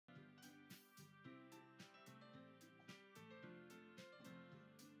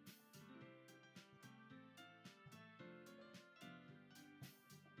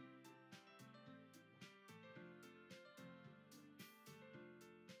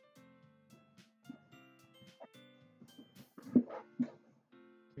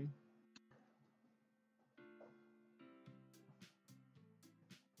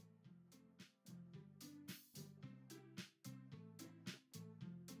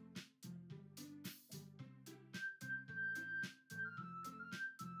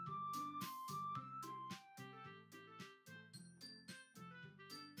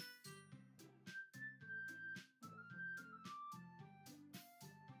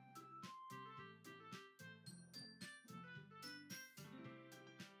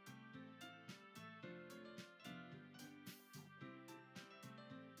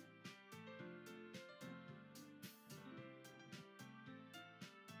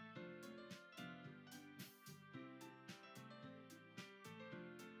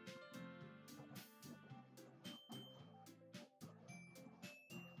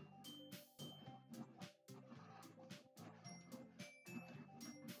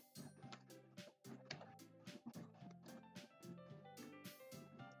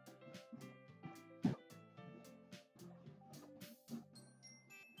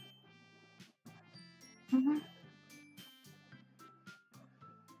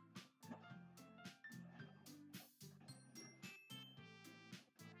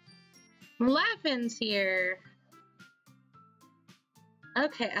Laughing's here.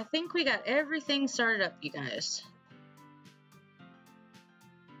 Okay, I think we got everything started up, you guys.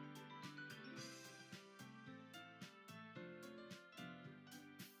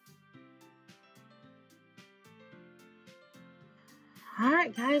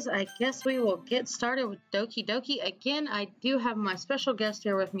 Alright guys, I guess we will get started with Doki Doki. Again, I do have my special guest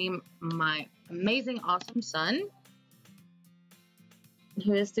here with me, my amazing, awesome son,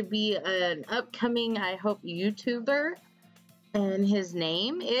 who is to be an upcoming, I hope, YouTuber. And his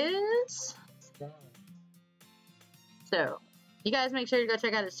name is... So, you guys make sure you go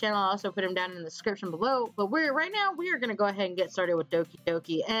check out his channel. I'll also put him down in the description below. But right now, we are going to go ahead and get started with Doki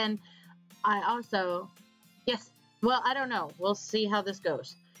Doki. And I also... Yes. Well, I don't know. We'll see how this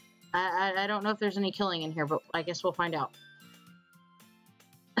goes. I don't know if there's any killing in here, but I guess we'll find out.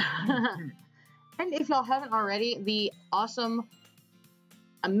 And if y'all haven't already, the awesome,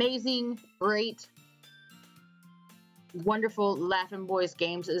 amazing, great, wonderful Laughing Boys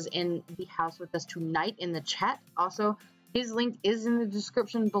Games is in the house with us tonight in the chat. Also, his link is in the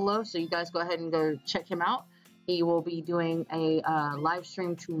description below, so you guys go ahead and go check him out. He will be doing a live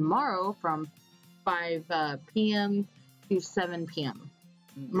stream tomorrow from 5 p.m. to 7 p.m.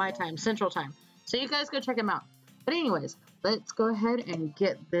 my time, Central Time. So you guys go check him out. But anyways, let's go ahead and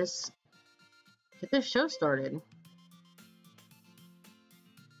get this show started.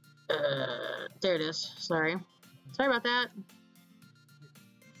 There it is. Sorry about that.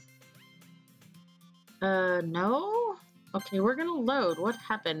 No? Okay, we're gonna load. What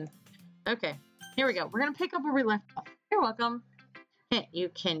happened? Okay, here we go. We're gonna pick up where we left off. You're welcome. You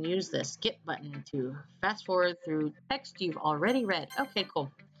can use the skip button to fast forward through text you've already read. Okay, cool.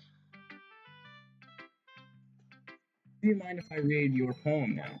 Do you mind if I read your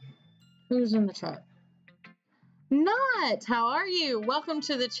poem now? Who's in the chat? Not! How are you? Welcome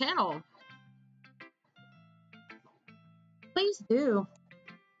to the channel. Please do.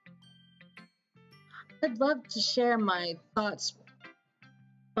 I'd love to share my thought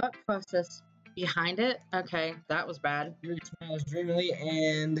process behind it. Okay, that was bad. Your smile is dreamily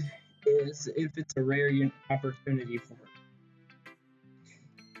and is if it's a rare opportunity for it.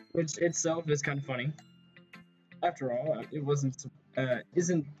 Which itself is kind of funny. After all, it wasn't.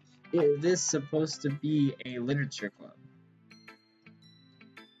 Isn't this supposed to be a literature club?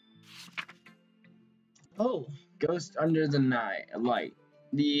 Oh, Ghost Under the Light.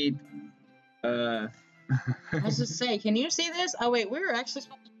 I was just say, can you see this? Oh wait, we were actually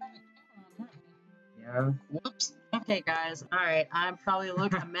supposed to turn the camera on, weren't we? Yeah. Whoops. Okay, guys. All right, I probably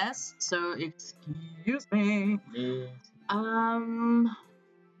look a mess, so excuse me. Yeah.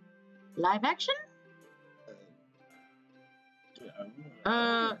 Live action?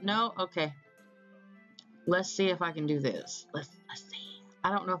 No. Okay. Let's see if I can do this. Let's see.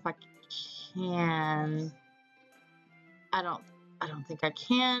 I don't know if I can. I don't think I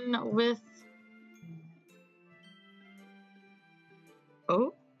can with.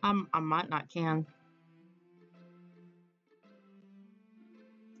 Oh, I might not can.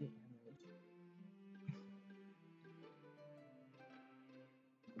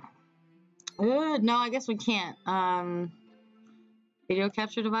 No, I guess we can't. Video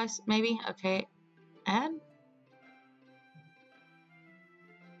capture device, maybe? Okay. Add?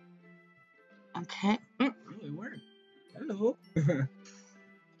 Okay. Really worked. Hello.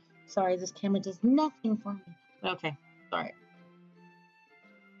 Sorry, this camera does nothing for me. Okay, sorry.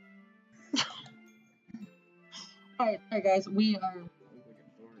 Alright, guys, we are...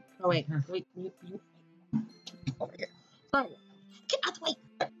 Oh, wait. You... Over here. Sorry. Get out the way!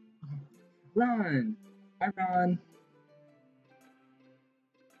 Run! I run.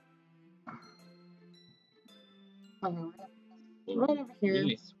 Right over here.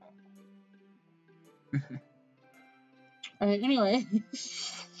 Anyway.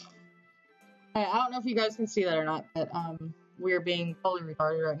 I don't know if you guys can see that or not, but we're being fully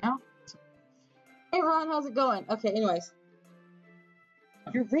retarded right now. Hey Ron, how's it going? Okay, anyways.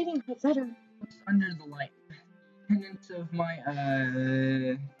 You're reading the letter. Under the Light. Tenants of my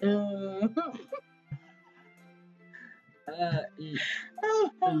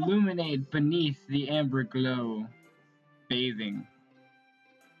illuminate beneath the amber glow, bathing.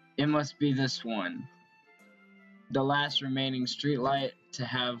 It must be this one, the last remaining streetlight to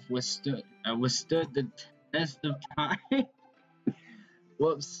have withstood the test of time.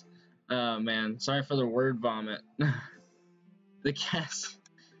 Whoops. Oh man, sorry for the word vomit.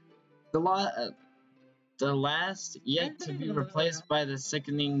 The last yet to be replaced by the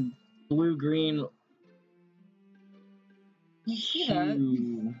sickening blue-green You see that?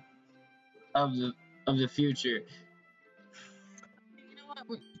 hue of the future. You know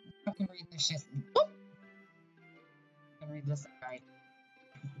what? I can read this shit. Oh! I can read this right.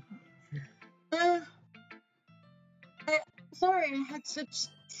 Sorry, I had such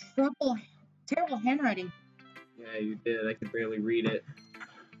terrible handwriting. Yeah, you did. I could barely read it.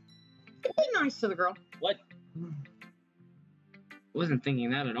 Be nice to the girl. What? Wasn't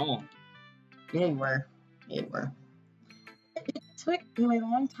thinking that at all. Yeah, you were. Yeah, you were. It took you a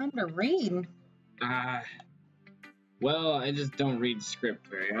long time to read. Well, I just don't read script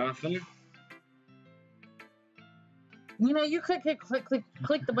very often. You know, you could click the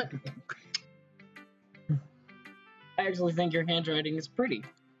button. I actually think your handwriting is pretty.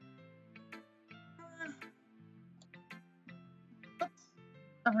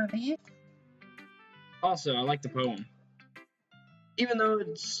 A relief. Also, I like the poem. Even though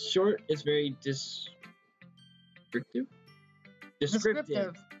it's short, it's very descriptive.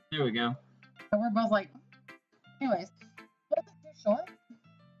 Descriptive. There we go. So we're both like, anyways, wasn't too short.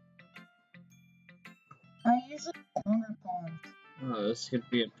 I usually get longer poems. Oh, this could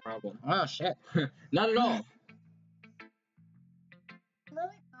be a problem. Oh shit. Not at all. I'm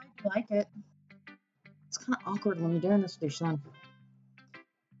really glad you like it. It's kind of awkward when you're doing this with your son.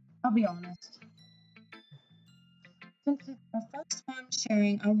 I'll be honest. Since it's our first time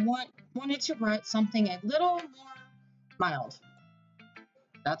sharing, I wanted to write something a little more mild.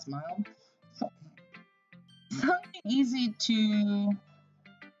 That's mild. Something easy to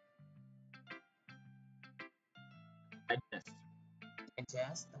digest.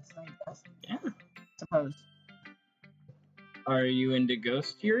 That's digest. Yeah. Suppose. Are you into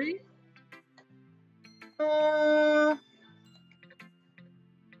ghost theory?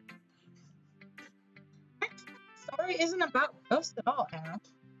 Story isn't about ghosts at all, Ash.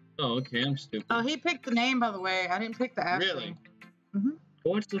 Oh, okay. I'm stupid. Oh, he picked the name, by the way. I didn't pick the Ashley. Really? Mm-hmm. I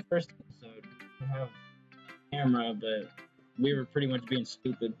watched the first episode. I have a camera, but we were pretty much being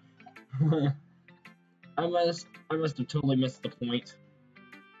stupid. I must have totally missed the point.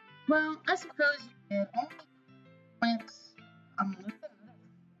 Well, I suppose you did. Only glance. I'm looking at it.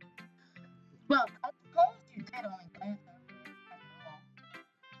 Well, I suppose you did only glance over it after all.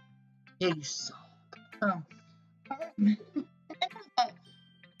 Yeah, you saw. Oh. Remember that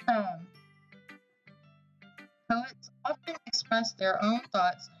poets often express their own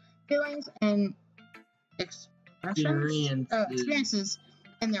thoughts, feelings, and experiences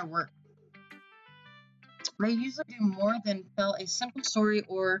in their work. They usually do more than tell a simple story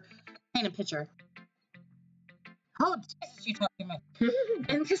or paint a picture. Oh, Jesus, you talking about.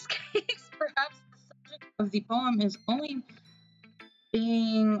 In this case, perhaps the subject of the poem is only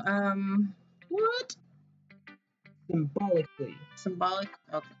being, what? Symbolic?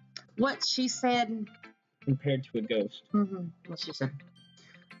 Okay. What she said. Compared to a ghost. Mm-hmm. What she said.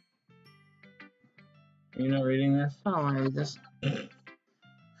 Are you not reading this? I don't want to read this.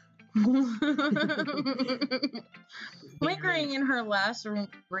 Lingering in her last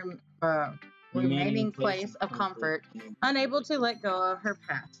remaining place of comfort, unable to let go of her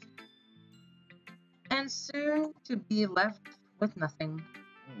past, and soon to be left with nothing.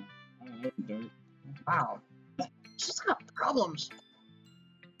 Wow. She's got problems.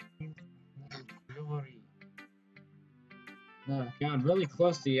 Oh, God, really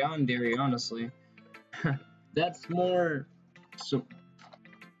close to yandere, honestly. That's more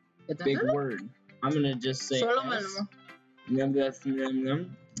big word. I'm gonna just say S.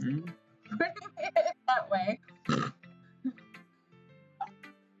 That way.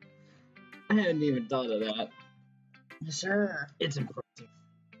 I hadn't even thought of that. Sure. It's impressive.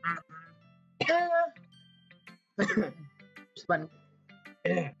 Just one.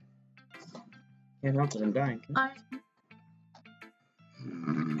 Yeah. Can't help it, I'm dying.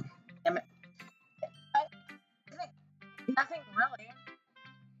 Damn it. Nothing really.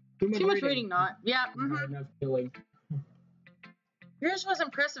 Too much reading, not. Yeah. Mm-hmm. Not enough killing. Yours was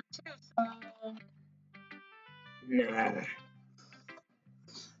impressive too, so. Nah.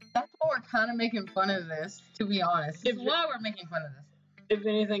 That's why we're kind of making fun of this, to be honest. That's why we're making fun of this. If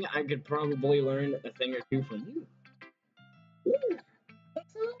anything, I could probably learn a thing or two from you. Think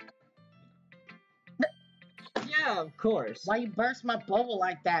so? Yeah, of course. Why you burst my bubble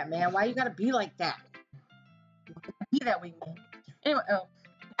like that, man? Why you gotta be like that? Be that way, man. Anyway,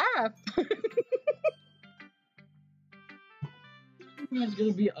 It's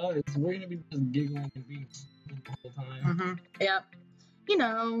gonna be us. We're gonna be just giggling and being stupid the whole time. Mm-hmm. Yep. You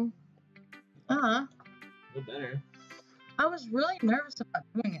know. Feel better. I was really nervous about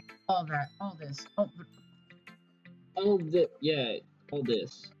doing it. All this. All this.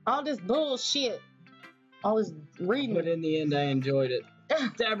 All this bullshit. all this reading. But in the end, I enjoyed it.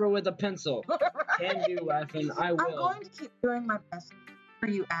 Stab her with a pencil. Can do, laughing. I will. I'm going to keep doing my best for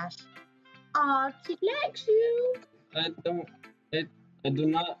you, Ash. Aw, she likes you. I do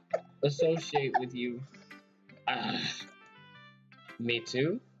not associate with you. Me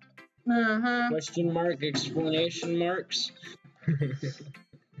too? Uh-huh. Question mark, explanation marks.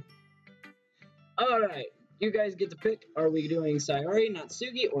 Alright, you guys get to pick. Are we doing Sayori,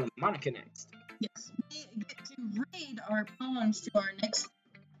 Natsuki, or Monica next? Yes, we get to read our poems to our next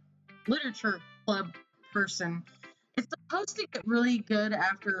literature club person. It's supposed to get really good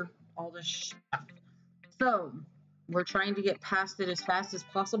after all this stuff. So, we're trying to get past it as fast as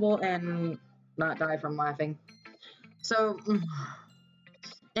possible and not die from laughing. So,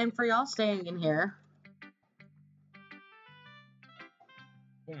 and for y'all staying in here.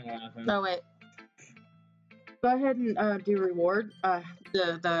 No, wait. Go ahead and do reward.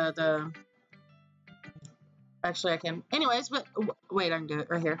 Actually, I can. Anyways, but wait, I can do it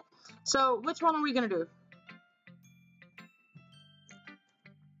right here. So, which one are we gonna do?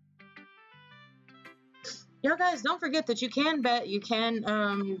 Y'all guys, don't forget that you can bet, you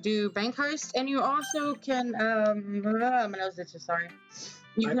can do bank heist, and you also can my nose itches, sorry.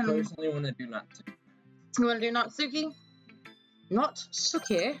 I personally want to do Natsuki. You want to do Natsuki?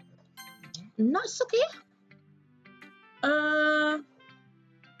 Natsuki? Natsuki?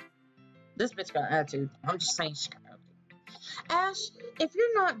 This bitch got attitude. I'm just saying she got attitude. Ash, if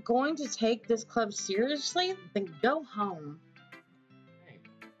you're not going to take this club seriously, then go home. Hey.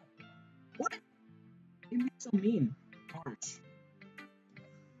 What? You make so mean. Harsh.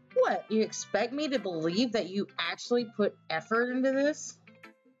 What? You expect me to believe that you actually put effort into this?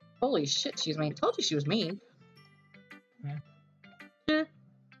 Holy shit, she's mean. Told you she was mean. Yeah.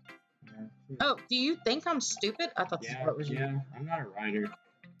 Oh, do you think I'm stupid? I thought this part was you. Yeah, I'm not a writer.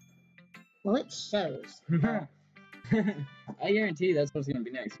 Well, it shows. I guarantee that's what's gonna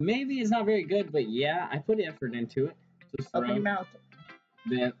be next. Maybe it's not very good, but yeah, I put effort into it. Just Open your mouth.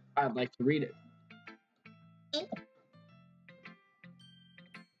 Then I'd like to read it.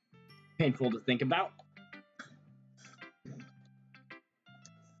 Painful to think about.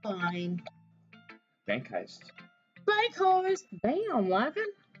 Fine. Bank heist. Bank heist. Damn,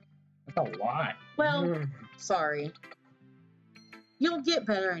 laughing. That's a lot. Well, sorry. You'll get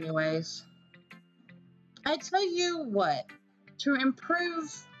better anyways. I tell you what, to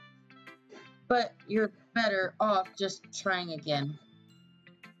improve, but you're better off just trying again.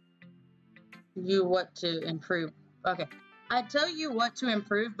 You what to improve. Okay. I tell you what to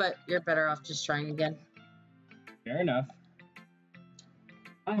improve, but you're better off just trying again. Fair enough.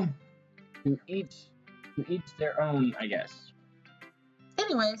 To each their own, I guess.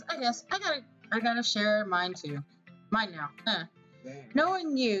 Anyways, I guess I gotta share mine too. Mine now.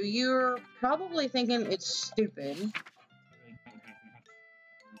 Knowing you, you're probably thinking it's stupid.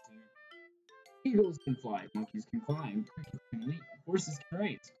 Eagles can fly, monkeys can climb, crickets can leap, horses can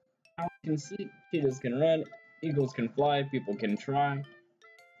race, owls can sleep, cheetahs can run, eagles can fly, people can try. And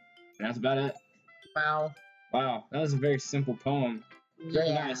that's about it. Wow. Wow, that was a very simple poem.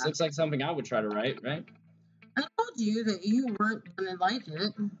 Very nice. Looks like something I would try to write, right? I told you that you weren't gonna like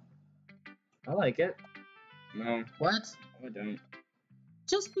it. I like it. No. What? I don't.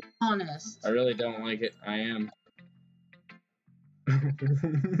 Just be honest. I really don't like it. I am.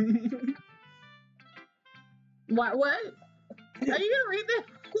 What? Are you gonna read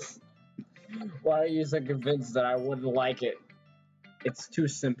this? Why are you so convinced that I wouldn't like it? It's too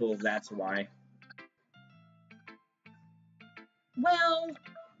simple, that's why. Well,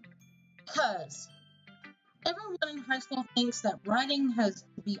 because everyone in high school thinks that writing has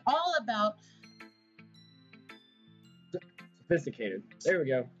to be all about... Sophisticated. There we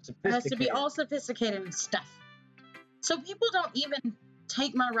go. Sophisticated. It has to be all sophisticated and stuff. So people don't even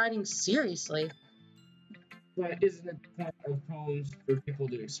take my writing seriously. But isn't it the point of poems for people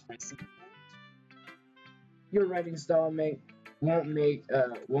to express themselves? Your writing style won't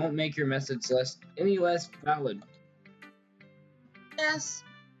make your message any less valid. Yes,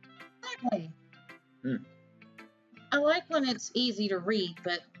 exactly. I like when it's easy to read,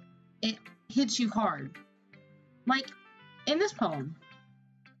 but it hits you hard. Like in this poem,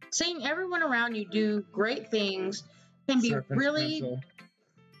 seeing everyone around you do great things can be really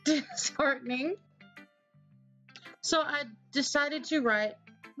disheartening. So I decided to write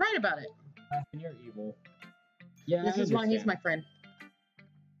about it. You're evil. Yeah, this is why he's my friend.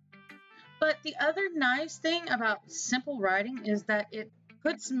 But the other nice thing about simple writing is that it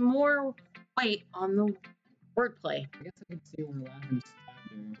puts more weight on the wordplay. I guess I can see where laughing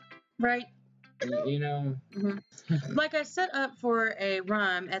stabbed Right. You know. Like I set up for a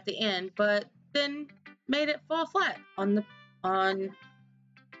rhyme at the end, but then made it fall flat on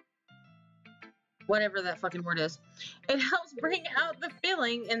whatever that fucking word is. It helps bring out the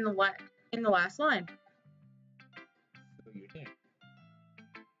feeling in the last line. So you did.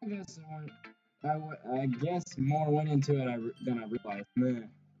 I guess more went into it than I realized. Meh.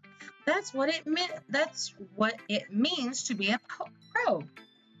 That's what it meant. That's what it means to be a pro.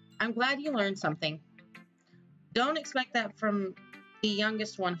 I'm glad you learned something. Don't expect that from the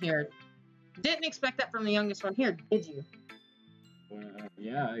youngest one here. Didn't expect that from the youngest one here, did you?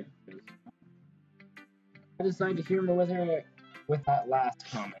 Yeah, I decided to humor with her with that last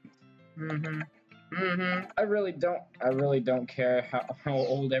comment. I really don't care how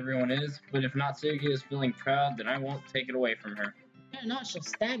old everyone is, but if Natsuki is feeling proud, then I won't take it away from her. Yeah, not she'll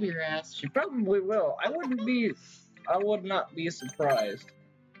stab your ass. She probably will. I would not be surprised.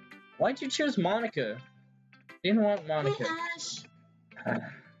 Why'd you choose Monica? Didn't want Monica. Hey, Ash.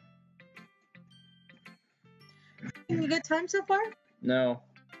 Having a good time so far? No.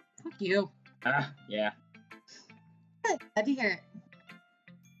 Fuck you. Yeah. Good. Glad to hear it.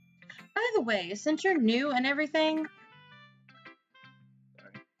 By the way, since you're new and everything,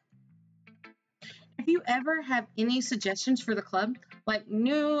 if you ever have any suggestions for the club, like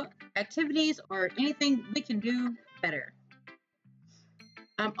new activities or anything we can do better,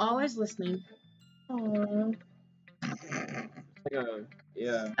 I'm always listening. Aww.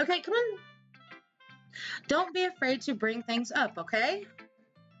 Yeah. Okay, come on. Don't be afraid to bring things up, okay?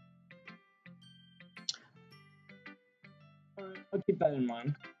 I'll keep that in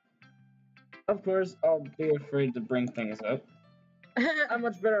mind. Of course, I'll be afraid to bring things up. I'm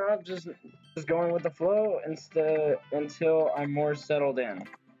much better off just going with the flow until I'm more settled in.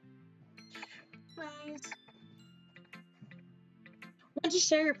 Nice. Want you to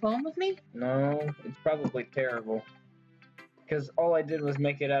share your poem with me? No, it's probably terrible. Because all I did was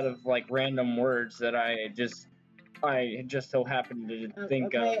make it out of like random words that I just so happened to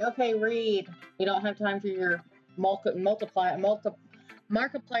think of. Okay, read. We don't have time for your Markiplier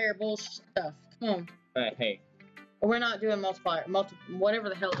bullshit stuff. Come on. Hey. We're not doing multiplier, whatever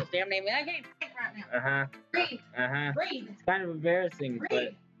the hell this damn name is. I can't think right now. Read. Read. It's kind of embarrassing, Read.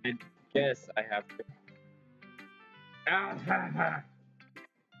 but I guess I have to.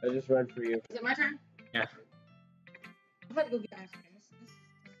 I just read for you. Is it my turn? Yeah. I'm about to go get ice cream.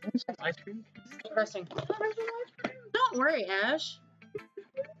 Some ice cream? This is depressing. Don't worry, Ash.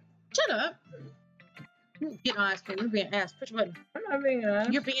 Shut up. Get no ice cream. You're being Ash. Push your button. I'm not being Ash.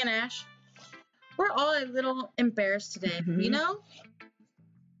 You're being Ash. We're all a little embarrassed today, you know?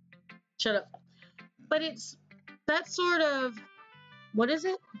 Shut up. But it's that sort of, what is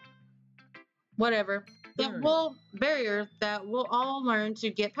it? Whatever. Barrier that we'll all learn to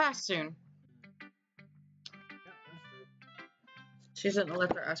get past soon. She doesn't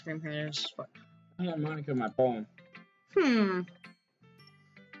left her ice cream here. I had Monica in my poem.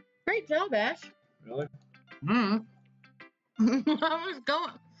 Great job, Ash. Really?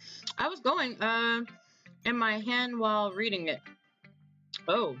 I was going in my hand while reading it.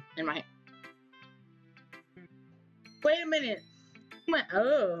 Oh, in my hand. Wait a minute.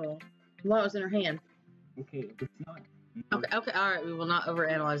 Oh. Well, it was in her hand. Okay, it's not. Okay, alright, we will not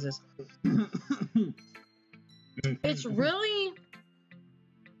overanalyze this. It's really...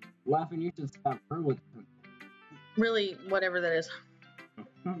 Laughing, you should stop her with... Really, whatever that is.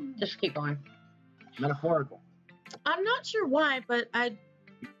 Just keep going. Metaphorical. I'm not sure why, but I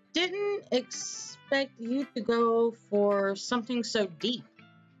didn't expect you to go for something so deep.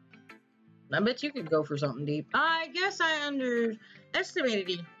 I bet you could go for something deep. I guess I underestimated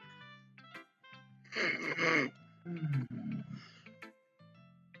you. It's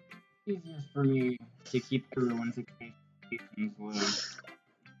easiest for me to keep everyone's expectations low.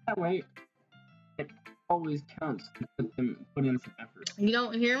 That way, it always counts to put in some effort. You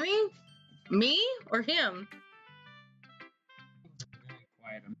don't hear me? Me or him? Very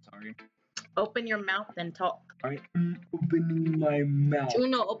quiet, I'm sorry. Open your mouth and talk. I'm opening my mouth.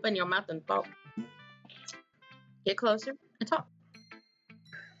 Juno, open your mouth and talk. Get closer and talk.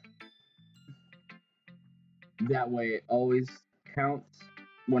 That way, it always counts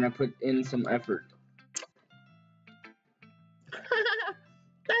when I put in some effort.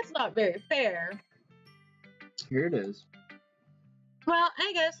 That's not very fair. Here it is. Well,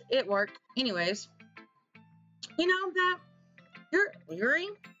 I guess it worked. Anyways, you know that Yuri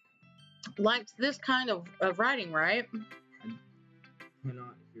likes this kind of writing, right? I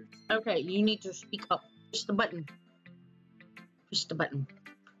cannot hear. Okay, you need to speak up. Push the button. Push the button.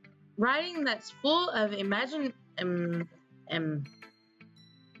 Writing that's full of imagery and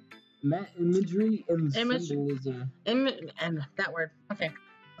symbolism. And that word. Okay.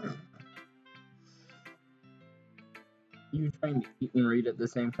 You trying to eat and read at the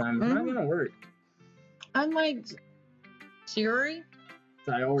same time. It's not gonna work. Unlike Sayori,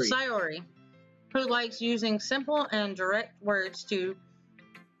 who likes using simple and direct words to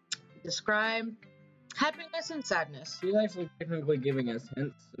describe happiness and sadness. She's actually technically giving us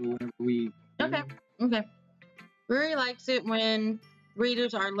hints, so whenever we... Okay. Ruri likes it when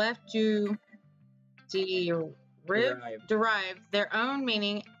readers are left to derive their own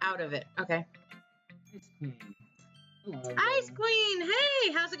meaning out of it. Okay. Ice Queen. Hello. Ice Queen!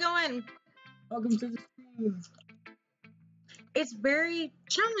 Hey! How's it going? Welcome to the stream. It's very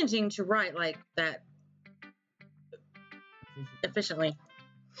challenging to write like that efficiently.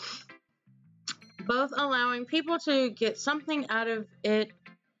 Both allowing people to get something out of it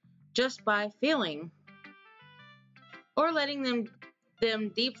just by feeling, or letting them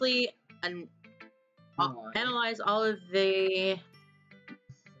deeply analyze all of the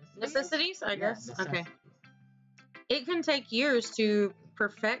necessities, I guess. Okay. It can take years to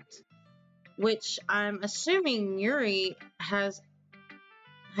perfect, which I'm assuming Yuri has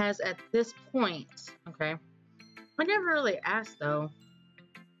at this point. Okay. I never really asked though.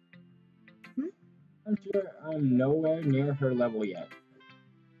 I'm sure I'm nowhere near her level yet.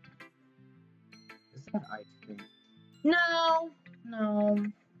 Is that ice cream? No.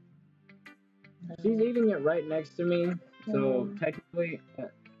 She's eating it right next to me, so technically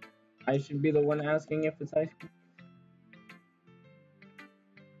I should be the one asking if it's ice cream.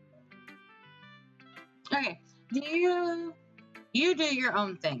 Okay, you do your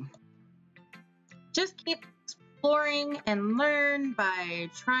own thing. Just keep exploring and learn by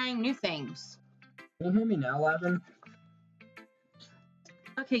trying new things. Can you hear me now, Lavin?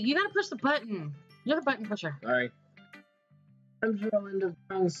 Okay, you gotta push the button. You're the button pusher. Sorry. I'm sure I'll end up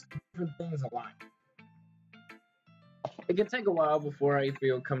trying different things a lot. It can take a while before I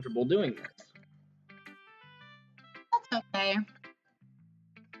feel comfortable doing this. That's okay.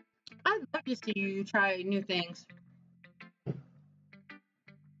 I'd love to see you try new things.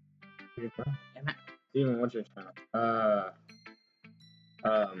 Steven, what's your channel?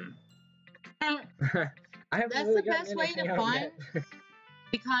 I haven't That's really the best way to find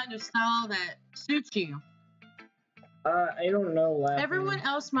the kind of style that suits you. I don't know. Laughing. Everyone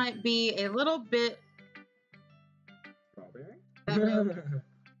else might be a little bit. Strawberry?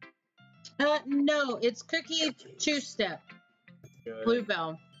 No, it's Cookie Two-Step.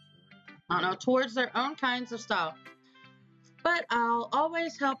 Bluebell. I don't know, towards their own kinds of style. But I'll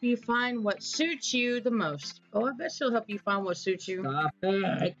always help you find what suits you the most. Oh, I bet she'll help you find what suits you. Stop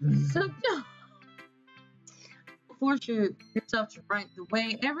it. So, no. Force yourself to write the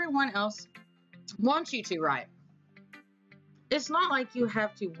way everyone else wants you to write. It's not like you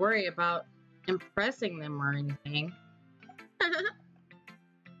have to worry about impressing them or anything.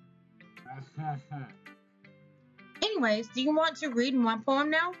 Anyways, do you want to read my poem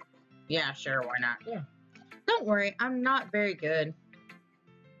now? Yeah, sure, why not? Yeah. Don't worry, I'm not very good.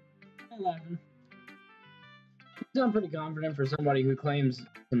 11. You sound pretty confident for somebody who claims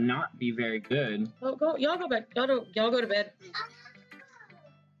to not be very good. Oh, y'all go bed. Y'all go to bed.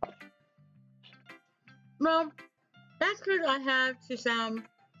 Well, that's because I have to sound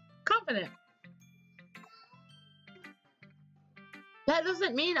confident. That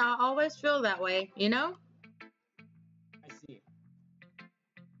doesn't mean I always feel that way, you know? I see.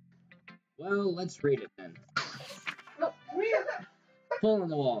 Well, let's read it then. Hole in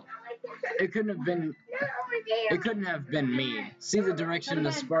the wall. It couldn't have been me. See the direction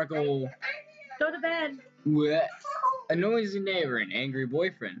the sparkle. Go to bed. What? A noisy neighbor, an angry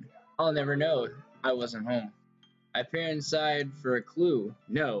boyfriend. I'll never know. I wasn't home. I peer inside for a clue.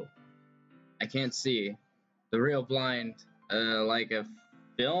 No, I can't see. The real blind, like a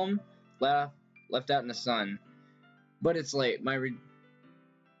film left out in the sun. But it's late.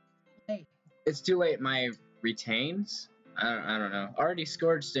 It's too late. My retains. I don't know. Already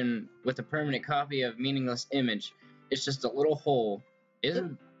scorched and with a permanent copy of meaningless image. It's just a little hole. It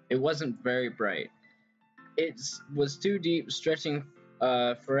wasn't very bright. It was too deep, stretching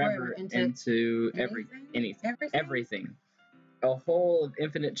forever into everything. A hole of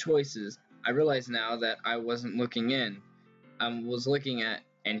infinite choices. I realize now that I wasn't looking in. I was looking at,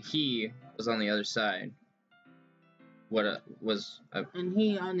 and he was on the other side. And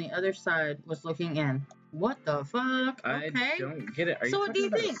he on the other side was looking in. What the fuck? Okay. I don't get it. Are so you what do you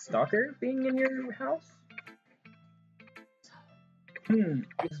think? A stalker being in your house?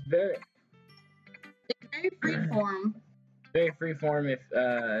 It's very freeform. Very freeform if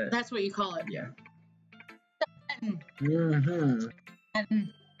That's what you call it. Yeah.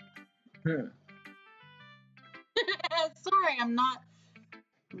 Sorry, I'm not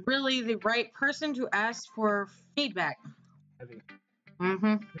really the right person to ask for feedback. heavy.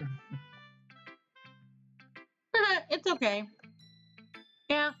 Mm-hmm. It's okay.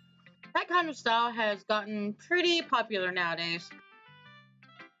 Yeah, that kind of style has gotten pretty popular nowadays.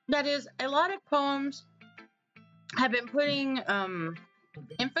 That is, a lot of poems have been putting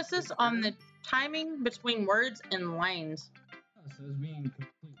emphasis on the timing between words and lines. Oh, so it's being a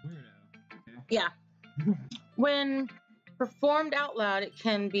complete weirdo. Okay. Yeah. When performed out loud, it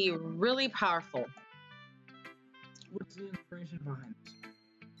can be really powerful. What's the inspiration behind this?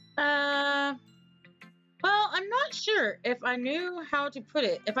 Well, I'm not sure if I know how to put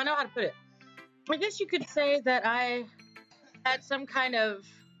it. I guess you could say that I had some kind of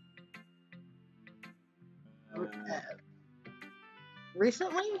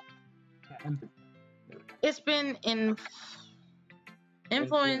recently. It's been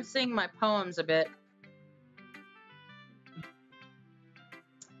influencing my poems a bit.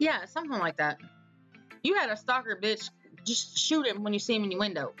 Yeah, something like that. You had a stalker, bitch. Just shoot him when you see him in your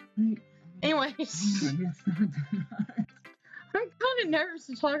window. Anyways, I'm kind of nervous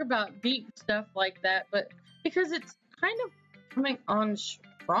to talk about deep stuff like that, but because it's kind of coming on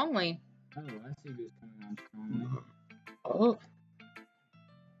strongly. Oh, I see who's coming on strongly.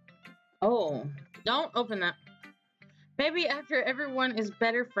 Oh, don't open that. Maybe after everyone is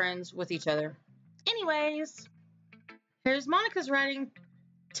better friends with each other. Anyways, here's Monica's writing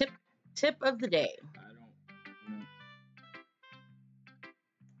tip of the day.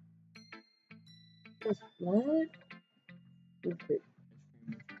 What?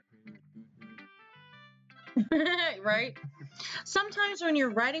 Right? Sometimes when you're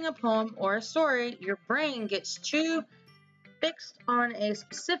writing a poem or a story, your brain gets too fixed on a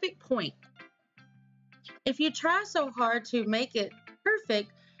specific point. If you try so hard to make it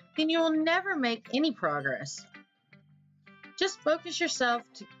perfect, then you will never make any progress. Just focus yourself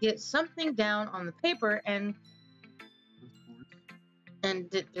to get something down on the paper and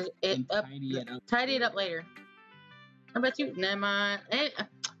tidy it up later. How about you? Never mind.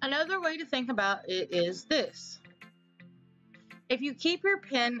 Another way to think about it is this. If you keep your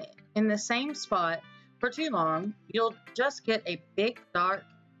pen in the same spot for too long, you'll just get a big dark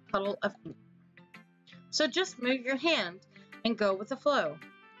puddle of ink. So just move your hand and go with the flow.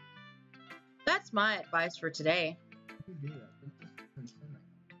 That's my advice for today.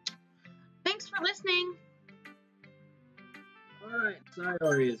 Thanks for listening. Alright,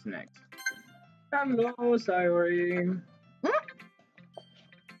 Sayori is next. Hello, Sayori.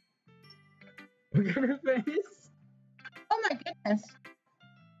 Look at her face. Oh my goodness.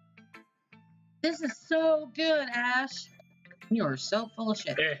 This is so good, Ash. You are so full of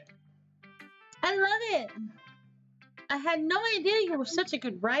shit. I love it. I had no idea you were such a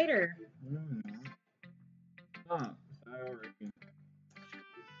good writer. Sayori.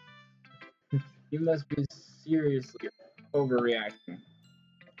 You must be seriously overreacting.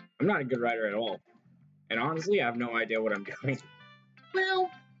 I'm not a good writer at all. And honestly, I have no idea what I'm doing.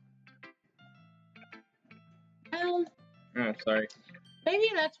 Well, oh, sorry.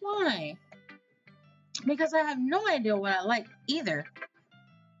 Maybe that's why. Because I have no idea what I like either.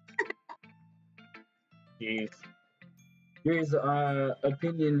 Jeez. Yuri's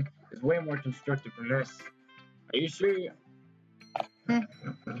opinion is way more constructive than this. Are you sure?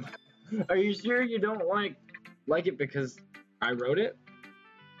 Are you sure you don't like it because I wrote it?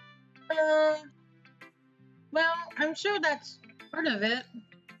 Well, I'm sure that's part of it.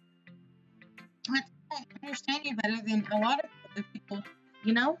 I understand you better than a lot of other people,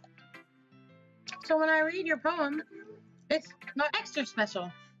 you know? So when I read your poem, it's not extra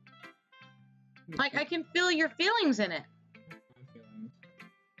special. Like, I can feel your feelings in it.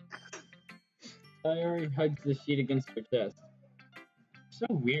 Sayori hugs the sheet against her chest. So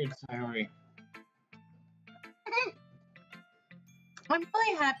weird, Sayori. I'm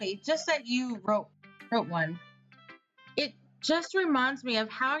really happy just that you wrote one. It just reminds me of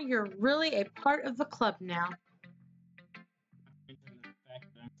how you're really a part of the club now. The fact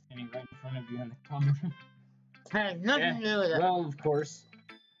that I'm standing right in front of you in the club. Hey, nothing to do with it. Well, of course,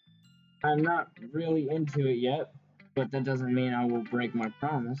 I'm not really into it yet, but that doesn't mean I will break my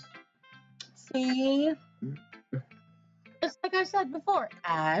promise. See? It's like I said before,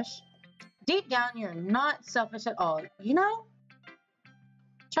 Ash. Deep down, you're not selfish at all, you know?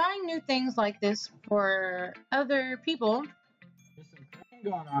 Trying new things like this for other people. There's some crying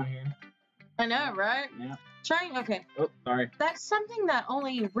going on here. I know, right? Yeah. Okay. Oh, sorry. That's something that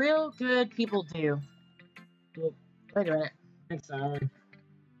only real good people do. Well, wait a minute. Thanks, Sayori.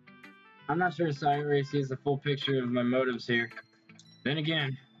 I'm not sure Sayori sees the full picture of my motives here. Then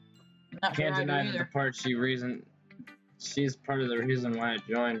again, can't deny that the part she's part of the reason why I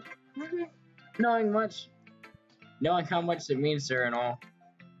joined. Knowing much knowing how much it means to her and all.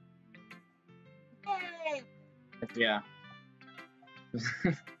 Yay! Yeah.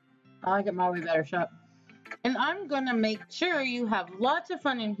 I like it my way better, shut up. And I'm gonna make sure you have lots of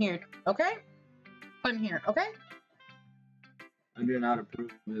fun in here, okay? Fun here, okay? I do not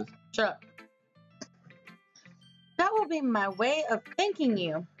approve of this. Shut up. That will be my way of thanking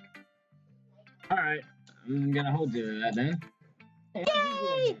you. Alright, I'm gonna hold you to that then. Hey, how'd you get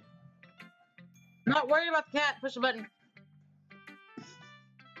in Yay! here? Not worried about the cat. Push the button.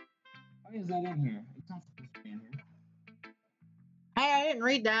 Why is that in here? It's not supposed to be in here. Hey, I didn't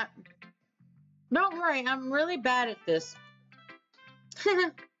read that. Don't worry, I'm really bad at this.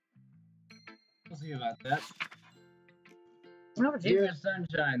 We'll see about that. Oh, geez. Dear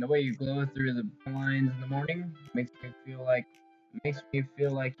sunshine, the way you glow through the blinds in the morning makes me feel like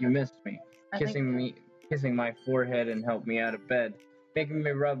you missed me. Kissing my forehead and help me out of bed, making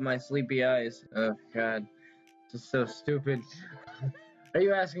me rub my sleepy eyes. Oh God, this is so stupid. Are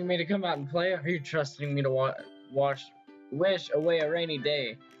you asking me to come out and play? Or are you trusting me to wish away a rainy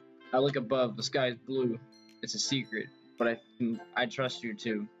day? I look above, the sky's blue. It's a secret, but I trust you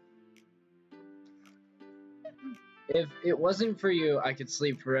too. If it wasn't for you, I could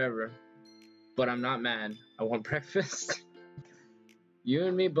sleep forever. But I'm not mad. I want breakfast. You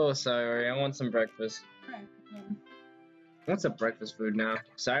and me both, Sayori. I want some breakfast. What's a breakfast food now?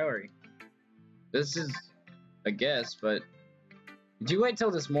 Sayori. This is a guess, but... Did you wait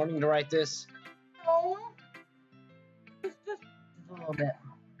till this morning to write this? No. It's just a little bit.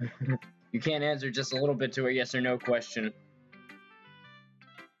 You can't answer just a little bit to a yes or no question.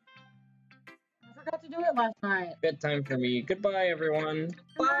 I forgot to do it last night. Bedtime for me. Goodbye, everyone.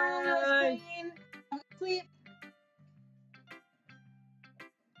 Bye. Sleep.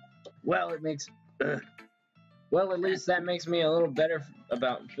 Well, it makes... Well, at least that makes me a little better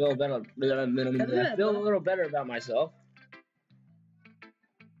feel a little better about myself.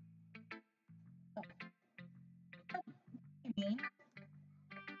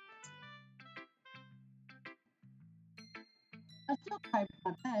 I still tried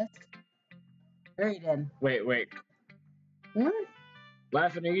my best. Very did. Wait. What?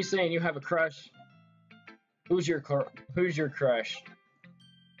 Laughing, are you saying you have a crush? Who's your crush?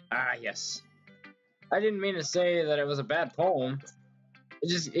 Ah, yes. I didn't mean to say that it was a bad poem.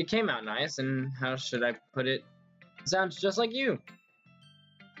 It came out nice, and how should I put it? It sounds just like you.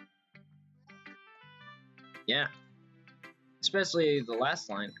 Yeah. Especially the last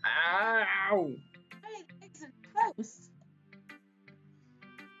line. Ow! Hey, it's a toast.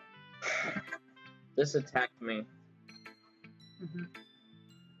 This attacked me. Mm-hmm.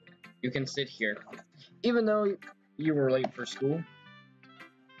 You can sit here. Even though you were late for school.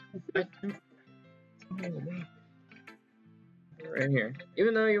 Right here.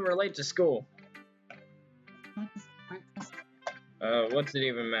 Even though you were late to school. What's it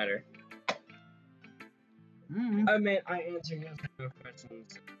even matter? I mean, I answer yes or no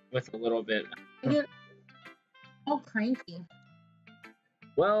questions with a little bit. You get all cranky.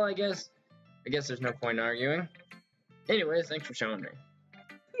 Well, I guess there's no point in arguing. Anyways, thanks for showing me.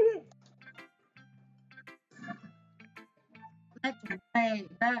 That's great.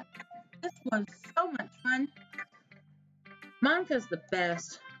 This was so much fun. Monica's the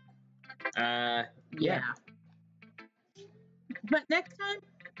best. Yeah. But next time,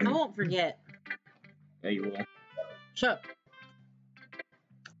 I won't forget. Yeah, you will. Shut up.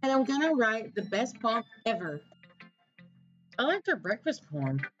 And I'm gonna write the best poem ever. I liked her breakfast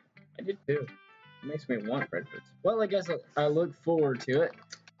poem. I did too. It makes me want breakfast. Well, I guess I look forward to it.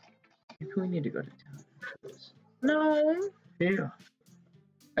 Maybe we need to go to town. No. Yeah.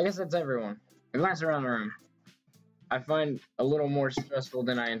 I guess that's everyone. A glance around the room. I find a little more stressful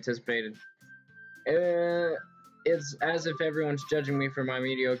than I anticipated. It's as if everyone's judging me for my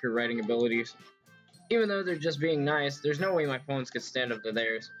mediocre writing abilities. Even though they're just being nice, there's no way my poems could stand up to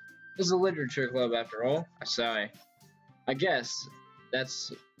theirs. This is a literature club after all. I sigh. I guess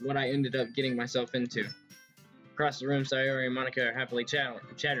that's what I ended up getting myself into. Across the room, Sayori and Monica are happily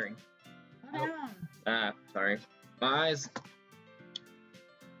chattering. Sorry. My eyes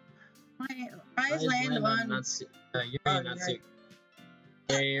land on... not see. Not see.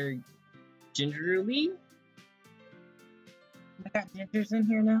 They're gingerly? I got gingers in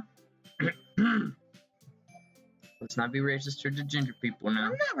here now. Let's not be racist to the ginger people now.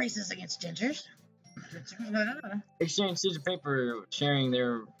 I'm not racist against gingers. Exchange sheets of paper, sharing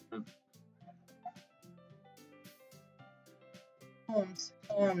their poems.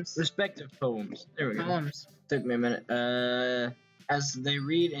 Respective poems. There we go. Poems. Took me a minute. As they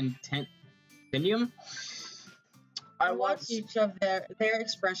read in Tendium, I watch each of their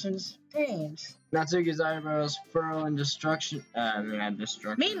expressions change. Natsuki's eyebrows furrow in destruction. Not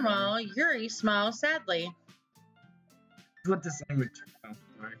destruction. Meanwhile, Yuri smiles sadly. What the same? Oh,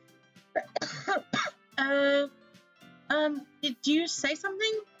 sorry. Did you say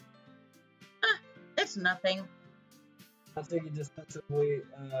something? It's nothing. Natsuki defensively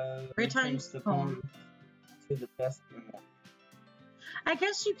Returns the home to the desk. I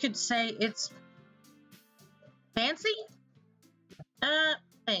guess you could say it's fancy?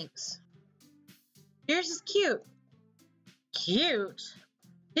 Thanks. Yours is cute. Cute?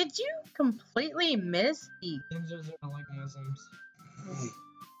 Did you completely miss the... Gingers are like Muslims.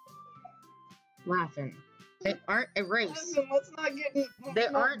 Laughing. They aren't a race. Let's not get... They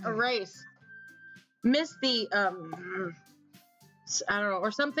aren't a race. Miss the, I don't know,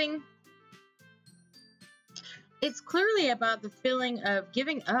 or something. It's clearly about the feeling of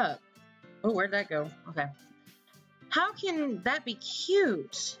giving up. Oh, where'd that go? Okay. How can that be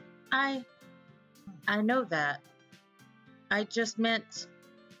cute? I know that. I just meant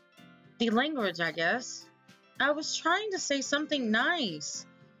the language, I guess. I was trying to say something nice.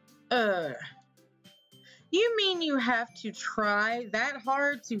 You mean you have to try that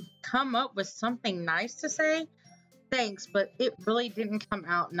hard to come up with something nice to say? Thanks, but it really didn't come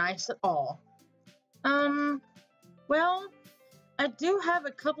out nice at all. Well, I do have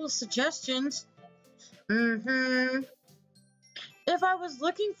a couple of suggestions. If I was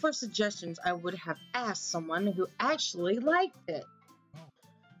looking for suggestions, I would have asked someone who actually liked it.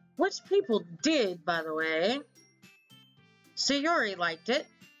 Which people did, by the way. Sayori liked it.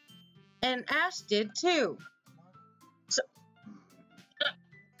 And Ash did too.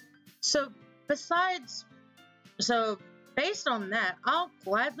 So based on that, I'll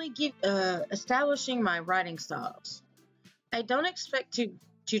gladly give establishing my writing styles. I don't expect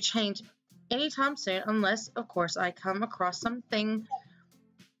to change anytime soon, unless, of course, I come across something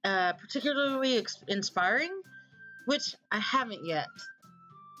particularly inspiring, which I haven't yet.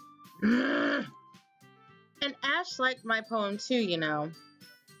 And Ash liked my poem too, you know.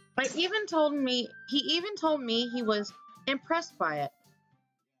 He even told me he was impressed by it.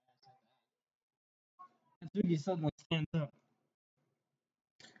 Natsuki suddenly stands up.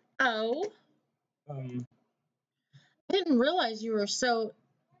 Oh? I didn't realize you were so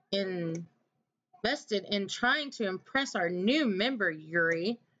invested in trying to impress our new member,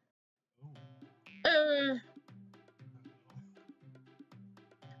 Yuri.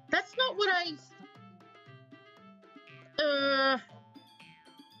 That's not what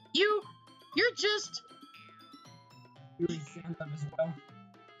you're just... Yuri stands up as well.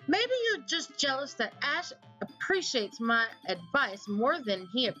 Maybe you're just jealous that Ash appreciates my advice more than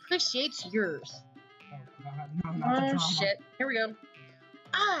he appreciates yours. Oh, no, shit. Here we go.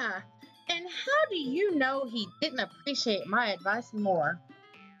 And how do you know he didn't appreciate my advice more?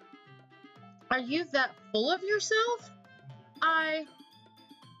 Are you that full of yourself?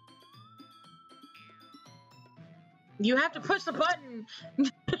 You have to push the button.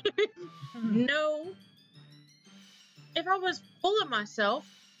 No. If I was full of myself,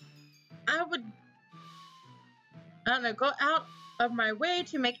 I would, go out of my way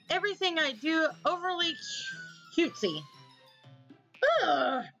to make everything I do overly cutesy.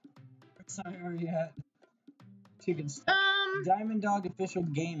 Ugh. Sorry, where are you at? Chicken stuff. Diamond Dog Official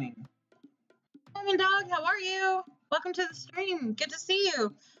Gaming. Diamond Dog, how are you? Welcome to the stream. Good to see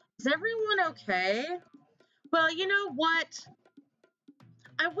you. Is everyone okay? Well, you know what?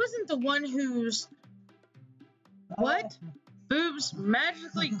 I wasn't the one whose... What? Boobs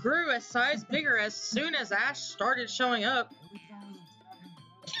magically grew a size bigger as soon as Ash started showing up.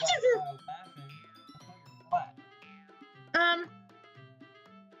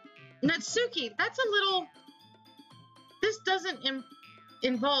 Natsuki, that's a little... This doesn't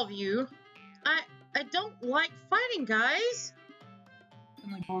involve you. I don't like fighting, guys.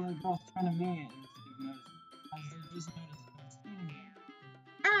 Suddenly both the girls turn to me and as they just noticed I was standing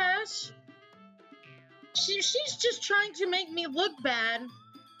there. Ash... She's just trying to make me look bad.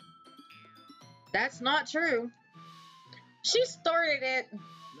 That's not true. She started it.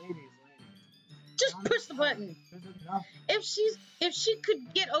 Ladies. Just push the button. If she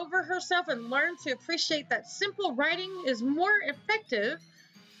could get over herself and learn to appreciate that simple writing is more effective,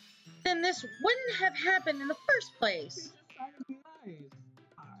 then this wouldn't have happened in the first place.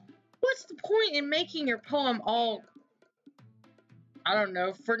 What's the point in making your poem all, I don't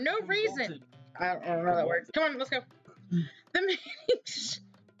know, for no reason? I don't know that word. Come on, let's go. The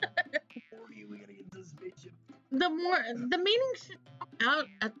meaning should come out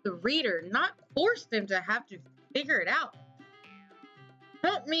at the reader, not force them to have to figure it out.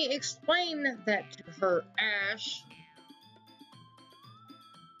 Help me explain that to her, Ash.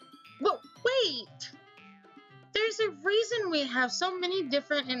 Whoa, Wait! There's a reason we have so many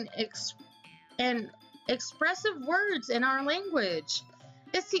different and expressive words in our language.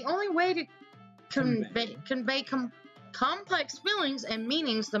 It's the only way to convey complex feelings and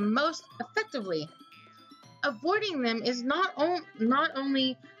meanings the most effectively. Avoiding them is not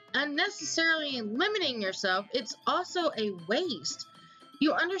only unnecessarily limiting yourself, it's also a waste.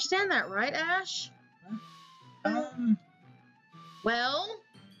 You understand that, right, Ash? Well?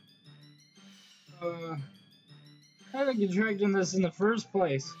 How did I get dragged in this in the first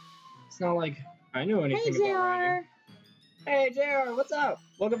place? It's not like I knew anything about writing. Hey, JR, what's up?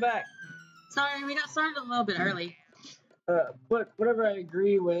 Welcome back. Sorry, we got started a little bit early. But whatever I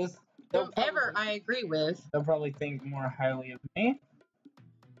agree with, Whatever I agree with. they'll probably think more highly of me.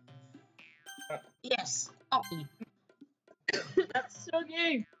 Yes. Oh. That's so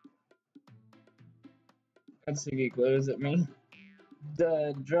gay. Natsuki glares at me,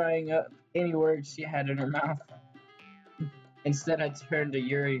 drying up any words she had in her mouth. Instead, I turned to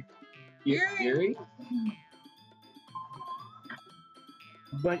Yuri. Yuri?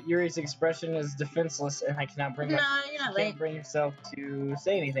 But Yuri's expression is defenseless, and I cannot bring yourself to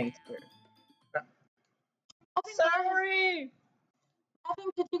say anything to her. Sorry! I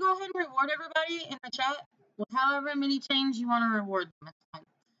think, could you go ahead and reward everybody in the chat with however many chains you want to reward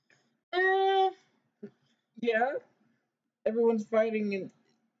them? Yeah. Everyone's fighting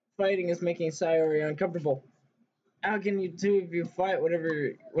is making Sayori uncomfortable. How can you two of you fight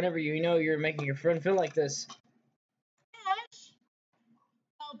whenever you know you're making your friend feel like this? Ash,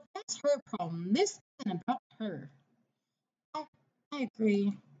 well, that's her problem. This isn't about her. I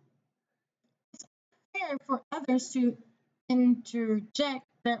agree. It's unfair for others to interject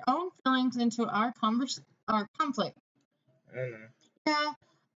their own feelings into our conflict. I don't know. Yeah,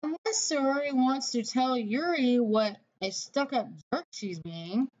 unless Sayori wants to tell Yuri what a stuck-up jerk she's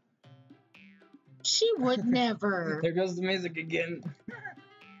being, she would never. There goes the music again.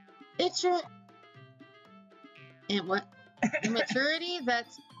 It's your immaturity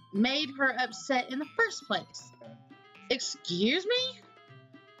that's made her upset in the first place. Excuse me?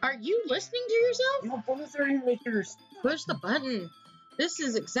 Are you listening to yourself? No, bonus are makers. Push the button. This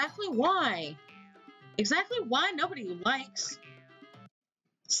is exactly why nobody likes.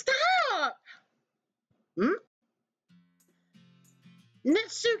 Stop!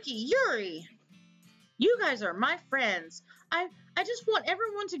 Natsuki, Yuri, you guys are my friends. I just want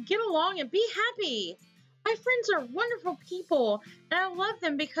everyone to get along and be happy. My friends are wonderful people, and I love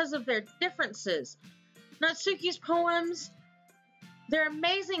them because of their differences. Natsuki's poems, they're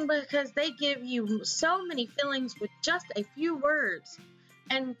amazing because they give you so many feelings with just a few words.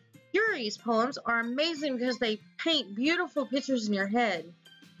 And Yuri's poems are amazing because they paint beautiful pictures in your head.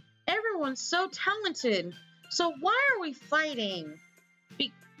 Everyone's so talented. So why are we fighting?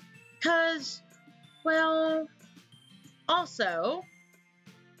 Because, well, also,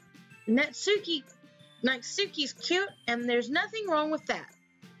 Natsuki's cute, and there's nothing wrong with that.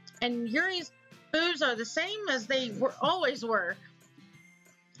 And Yuri's boobs are the same as they always were.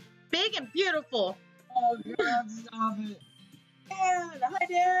 Big and beautiful. Oh, God, stop it. Dan! Hi,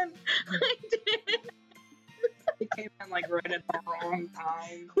 Dan! Hi, Dan! It came in, like, right at the wrong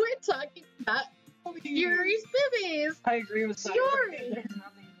time. We're talking about Yuri's boobies. I agree with that. Yuri! There's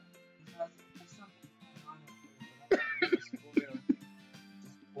nothing. There's something going on with it. Just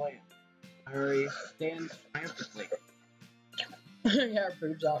play it. Yuri stands triumphantly. Yeah, our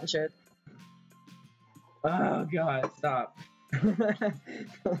boobs out and shit. Oh, God, stop.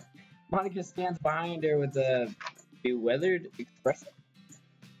 Monica stands behind her with a bewildered expression.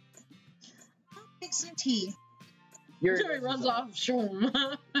 I'll make some tea. Yuri runs off. Shroom.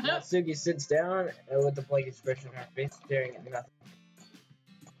 Natsuki sits down with a blank expression on her face, staring at nothing.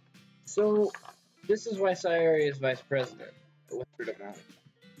 So, this is why Sayori is vice president, whispered to Monica.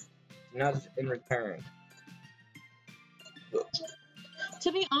 Not in return.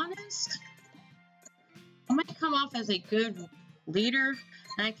 To be honest, I might come off as a good leader,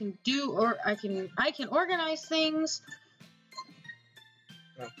 and I can organize things,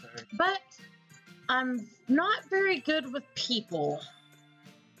 Okay. but I'm not very good with people.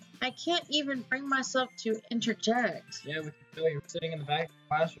 I can't even bring myself to interject. Yeah, we can feel you were sitting in the back of the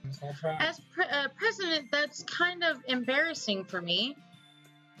classroom this whole time. As president, that's kind of embarrassing for me.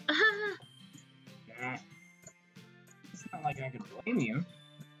 Nah. It's not like I could blame you.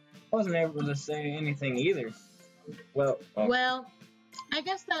 I wasn't able to say anything either. Well, I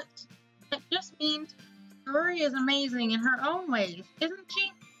guess that just means Rory is amazing in her own ways, isn't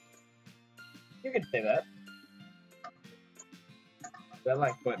she? you could say that. I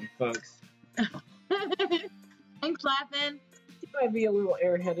like button, folks. I'm clapping. might be a little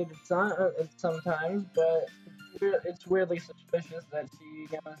airheaded sometimes, but it's weirdly suspicious that she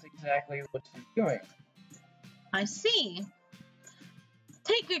knows exactly what she's doing. I see.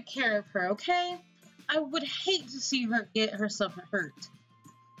 Take good care of her, okay? I would hate to see her get herself hurt.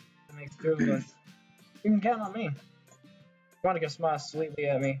 It makes two of us. You can count on me. Monica smiles sweetly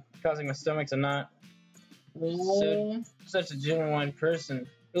at me, causing my stomach to knot. Such a genuine person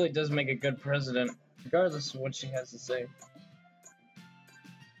really does make a good president, regardless of what she has to say.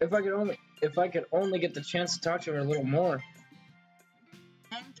 If I could only get the chance to talk to her a little more.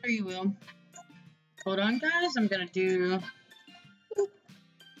 I'm sure you will. Hold on, guys. I'm gonna do.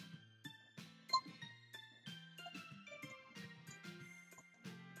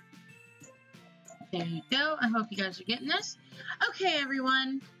 There you go. I hope you guys are getting this. Okay,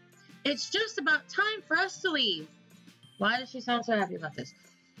 everyone. It's just about time for us to leave. Why does she sound so happy about this?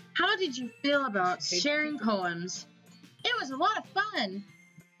 How did you feel about sharing poems? It was a lot of fun.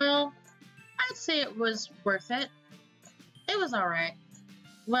 Well, I'd say it was worth it. It was alright.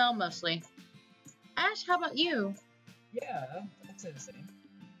 Well, mostly. Ash, how about you? Yeah, I'd say the same.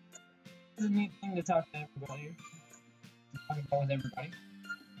 It's a neat thing to talk to everybody. To talk about with everybody.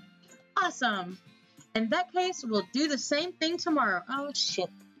 Awesome. In that case, we'll do the same thing tomorrow. Oh, shit.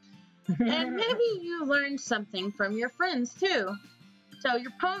 And maybe you learned something from your friends, too. So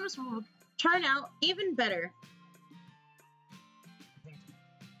your poems will turn out even better.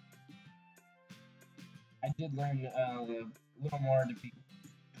 I did learn a little more to be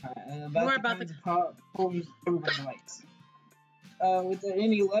More about about the kinds of poems everybody likes. With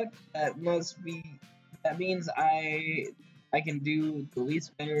any luck, that means I can do the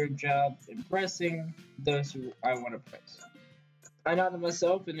least better job impressing those who I want to impress. I nodded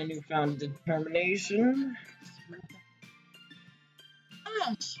myself in a newfound determination.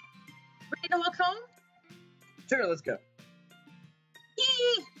 Ash, ready to walk home? Sure, let's go.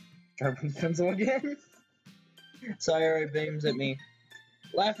 Yee! Sharpen pencil again. Sayori beams at me.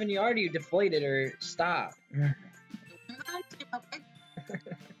 Laughing, you already deflated her. Stop.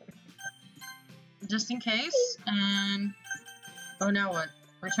 Just in case, and... Oh, now what?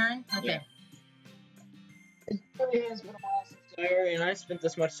 Return? Okay. Yeah. It really has been a while since Sayori and I spent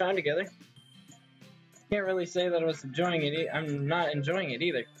this much time together. Can't really say that I was enjoying it. I'm not enjoying it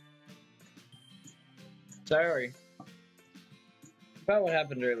either. Sayori, about what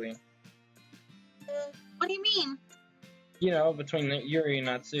happened earlier. What do you mean? You know, between Yuri and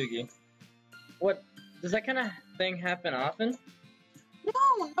Natsuki. What, does that kind of thing happen often?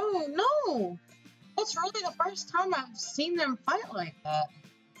 No. It's really the first time I've seen them fight like that.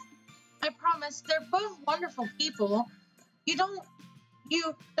 I promise, they're both wonderful people. You don't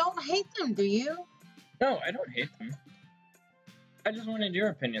hate them, do you? No, I don't hate them. I just wanted your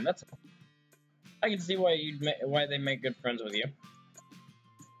opinion, that's all. I can see why they make good friends with you.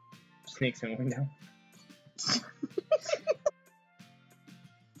 Sneaks in the window.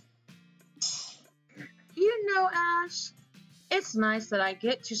 You know, Ash, it's nice that I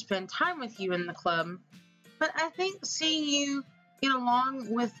get to spend time with you in the club, but I think seeing you get along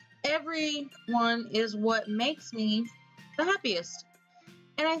with everyone is what makes me the happiest.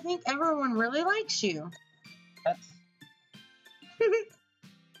 And I think everyone really likes you. That's...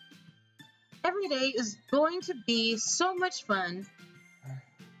 Every day is going to be so much fun.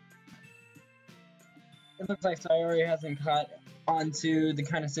 It looks like Sayori hasn't caught on to the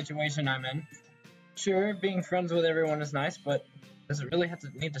kind of situation I'm in. Sure, being friends with everyone is nice, but does it really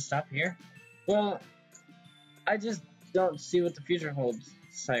need to stop here? Well, I just don't see what the future holds,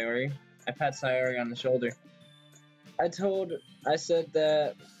 Sayori. I pat Sayori on the shoulder. I said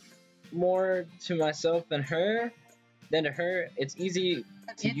that more to myself than to her. It's easy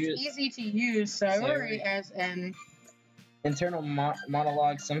to use Sayori as an internal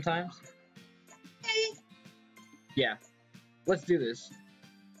monologue sometimes. Hey. Yeah, let's do this.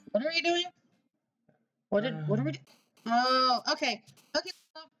 What are you doing? What are we doing? Oh, okay.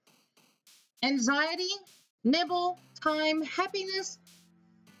 Anxiety, nibble, time, happiness,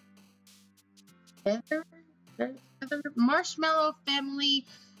 marshmallow, family,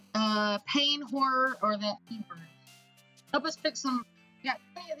 pain, horror, or that E word. Help us pick some. We got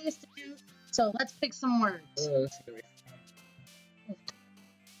 20 of these to do, so let's pick some words. That's gonna be fun.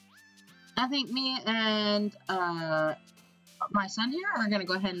 I think me and my son here are gonna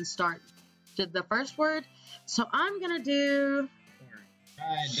go ahead and start the first word. So I'm gonna do.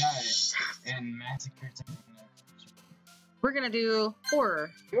 Diet and massacre. We're gonna do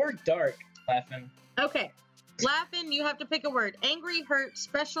horror. You're dark, laughing. Okay, laughing. You have to pick a word: angry, hurt,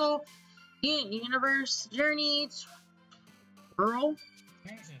 special, universe, journey, rural,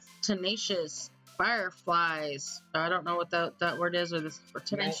 tenacious. Fireflies. I don't know what that word is, or this is for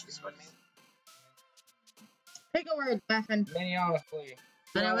tenacious ones. Pick a word, Muffin. Minneapolis.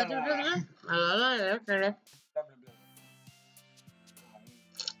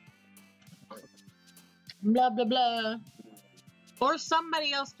 Blah, blah, blah. Or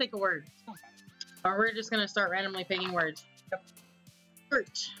somebody else pick a word. Or we're just going to start randomly picking words. Yep.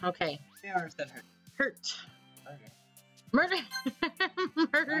 Hurt. Okay. Yeah, said hurt. Hurt. Murder. Murder.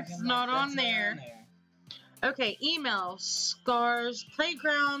 Murder's not on there. Okay. Email. Scars.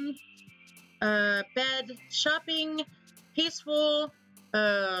 Playground. Bed. Shopping. Peaceful.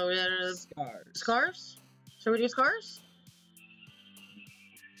 Scars. Scars? Should we do scars?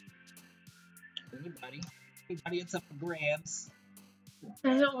 Anybody, it's up for grabs. What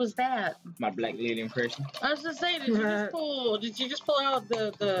the hell was that? My black lady impression. I was just saying, did you just pull out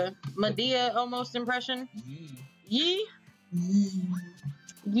the Medea almost impression? Yee?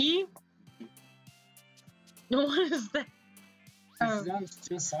 Yee? What is that? It sounds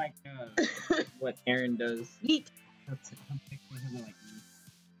just like what Aaron does. Yeet. Like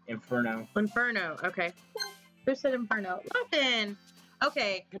Inferno. Inferno, okay. Who said Inferno? Muffin!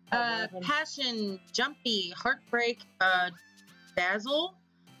 Okay, passion, jumpy, heartbreak, dazzle,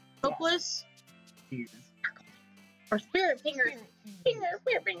 hopeless, or spirit fingers.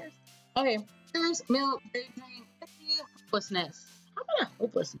 Spirit fingers. Okay, tears, milk, daydream, hopelessness. How about a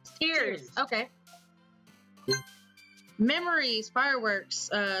hopelessness? Tears. Okay. Memories,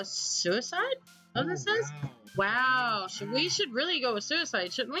 fireworks, suicide? What this says? Wow. We should really go with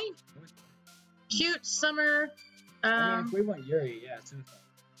suicide, shouldn't we? Cute, summer. I mean, if we want Yuri, yeah, suicide.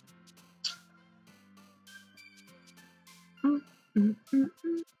 You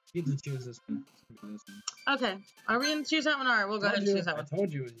get to choose this one. Okay. Are we going to choose that one? Alright, we'll go ahead and choose that one. I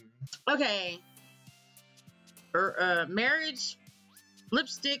told you it was Yuri. Okay. Marriage,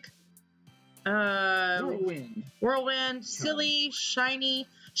 lipstick, whirlwind, silly, shiny.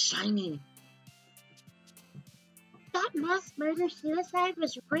 That mass murder suicide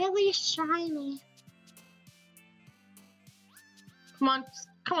was really shiny. Come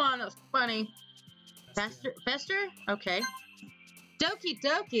on, that's funny. Fester? Okay.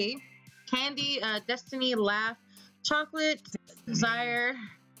 Doki, candy, destiny, laugh, chocolate, desire.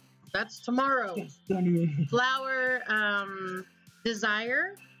 That's tomorrow. Flower,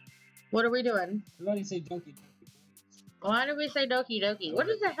 desire. What are we doing? Why do you say Doki? Why do we say Doki Doki? What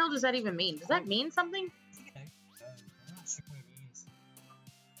the hell does that even mean? Does that mean something? I'm not sure what it means.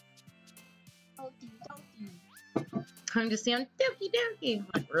 I'm just saying Doki Doki.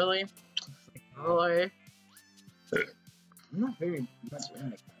 Like, really? Really? I'm not very much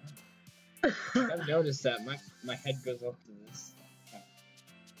in it. I've noticed that my head goes up to this.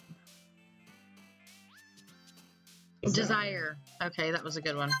 Desire. Okay, that was a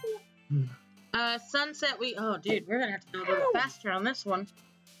good one. Sunset. Oh, dude, we're gonna have to go a little faster on this one.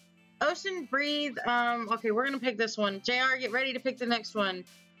 Ocean, breathe. Okay, we're gonna pick this one. JR, get ready to pick the next one.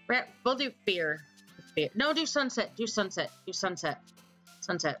 We'll do fear. No, do sunset. Do sunset. Do sunset.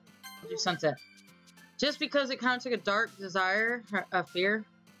 Sunset. Do sunset. Just because it kind of took a dark desire, fear.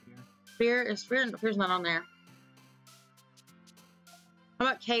 Fear's not on there. How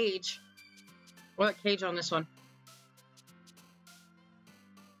about cage? What about cage on this one?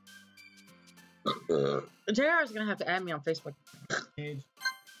 JR is gonna have to add me on Facebook. Cage.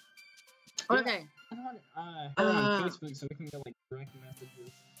 Okay. We're on Facebook so we can get like direct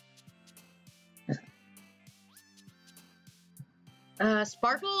messages.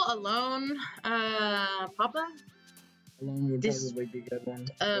 Sparkle, alone, Papa? Alone would probably be a good one.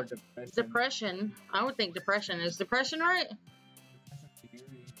 Or Depression. I would think depression. Is depression right?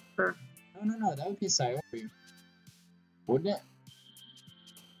 No, that would be Sayori. Wouldn't it?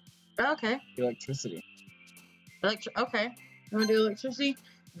 Okay. Electricity. Okay. You want to do electricity?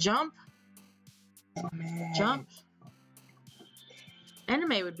 Jump? Oh, man. Jump?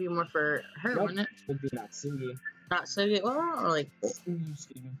 Anime would be more for her, Nope. wouldn't it? Would be Natsugi. Not so good. Or like...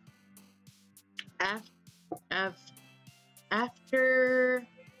 After...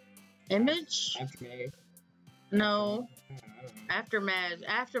 Image? After May. No. Aftermath.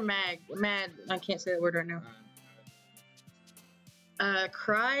 Mad. I can't say that word right now.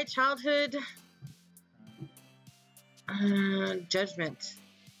 Cry, childhood, judgment.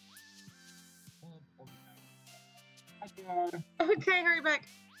 Okay, hurry back.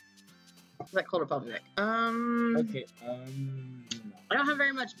 Is that cold or probably back? Okay, I don't have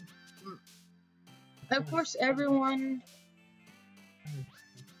very much. Of course, everyone.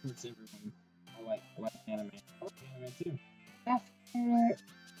 Of course, everyone. I like anime. I like anime too. After.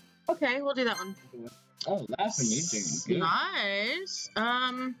 Okay, we'll do that one. Oh, laughing, you're doing good. Nice.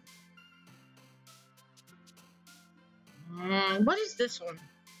 What is this one?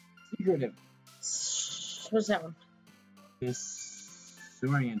 Secretive. What's that one?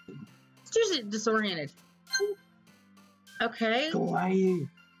 Disoriented. It's usually disoriented. Okay. Kawaii. You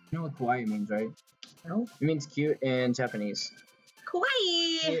know what kawaii means, right? No. It means cute in Japanese.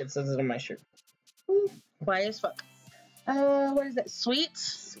 Kawaii. Yeah, it says it on my shirt. Kawaii as fuck. What is that? Sweet?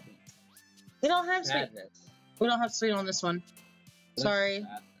 We don't have sweet. Sadness. We don't have sweet on this one. Sorry.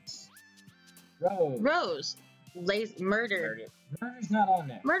 Sadness. Rose. Rose. Murder. Murder's not on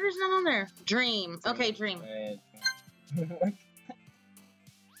there. Murder's not on there. Dream. Okay, dream.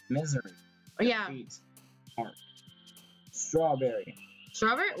 Misery. Yeah. Defeat. Heart. Strawberry.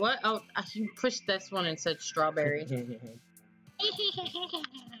 Strawberry? What? Oh, I pushed this one and said strawberry.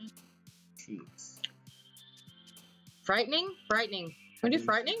 Cheeks. Frightening? Frightening. We do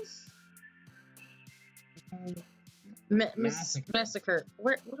frightening? Massacre. Massacre.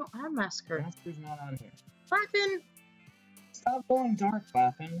 We don't have massacre. Massacre's not on here. Laughing. Stop going dark,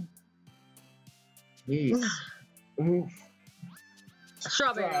 Laughing. Jeez. Oof.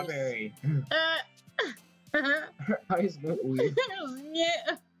 Strawberries. Strawberry. Her eyes go weird.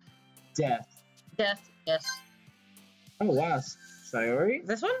 Yeah. Death. Death. Yes. Oh, wow. Sayori?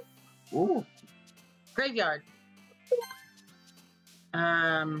 This one? Ooh. Graveyard.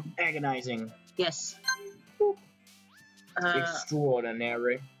 Agonizing. Yes.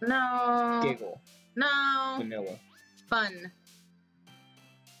 Extraordinary. No. Giggle. No. Vanilla. Fun.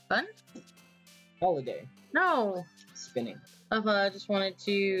 Fun? Holiday. No. Spinning. I just wanted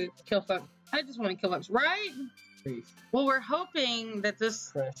to kill fuck. I just want to kill fucks, right? Grief. Well, we're hoping that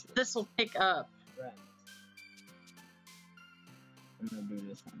this Precious. will pick up. Friend. I'm gonna do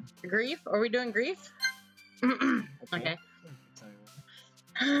this one. Grief? Are we doing grief? Okay.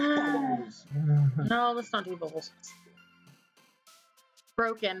 Bubbles. No, let's not do bubbles.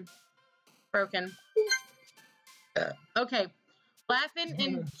 Broken. Okay. Laughing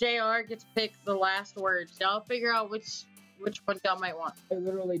and JR get to pick the last words. Y'all figure out which one y'all might want. I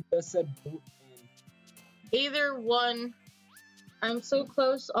literally just said boot and Either one. I'm so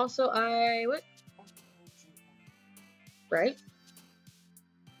close. Also, what? Right?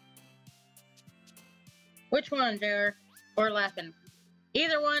 Which one, JR? Or laughing?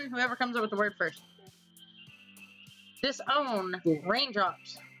 Either one, whoever comes up with the word first. Disown.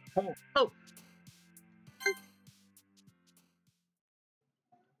 Raindrops. Hope.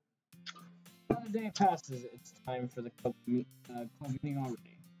 Another day passes. It's time for the club meeting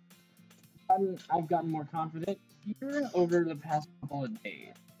already. I've gotten more confident here over the past couple of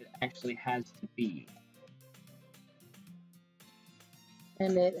days. It actually has to be.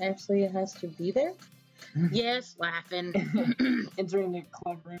 And it actually has to be there? Yes, laughing. Entering the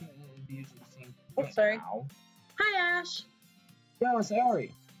club room is usually seen. Oh, sorry. Wow. Hi, Ash. Yo,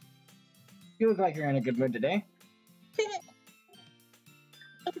 Sayori. You look like you're in a good mood today.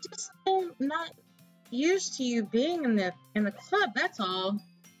 I'm just not used to you being in the club, that's all.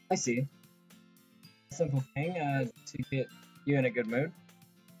 I see. Simple thing to get you in a good mood.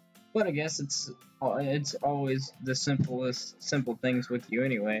 But I guess it's always the simple things with you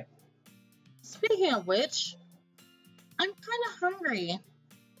anyway. Speaking of which, I'm kind of hungry.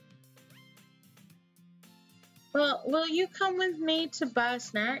 Well, will you come with me to buy a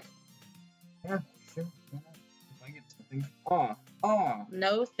snack? Yeah, sure. If I get something.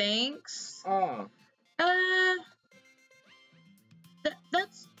 No thanks.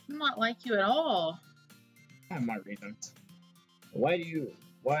 That's not like you at all. I have my reasons. Why do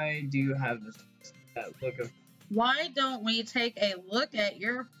you have that look of? Why don't we take a look at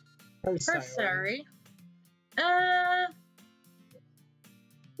your purse, Sayori?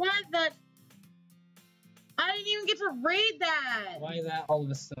 Why that? I didn't even get to read that. Why that all of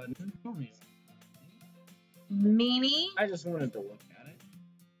a sudden? No reason. Meanie? I just wanted to look at it.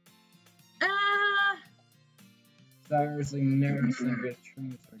 Seriously, never seen good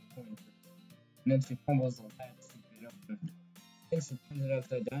trees or coins. And then she fumbles the latch to get open. Then she turns it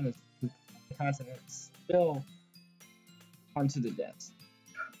upside down and the contents spill onto the desk.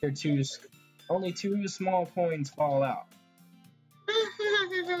 Only two small coins fall out.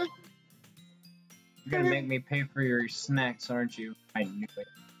 You're gonna make me pay for your snacks, aren't you? I knew it.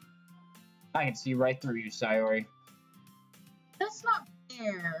 I can see right through you, Sayori. That's not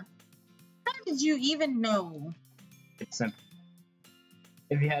fair. How did you even know? It's simple.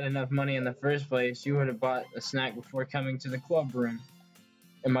 If you had enough money in the first place, you would have bought a snack before coming to the club room.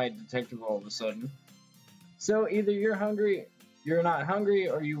 Am I a detective all of a sudden? So either you're not hungry,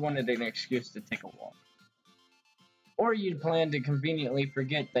 or you wanted an excuse to take a walk. Or you'd plan to conveniently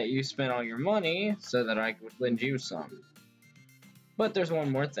forget that you spent all your money so that I could lend you some. But there's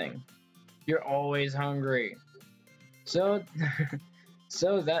one more thing. You're always hungry. So,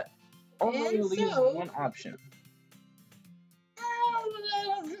 so that only And leaves so- one option.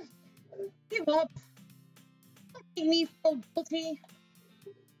 Give up. Don't make me feel guilty.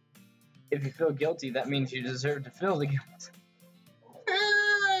 If you feel guilty, that means you deserve to feel the guilt.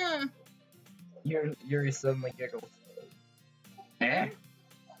 Ah. Yuri suddenly giggled. Eh?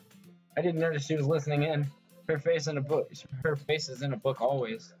 I didn't notice she was listening in. Her face in a book. Her face is in a book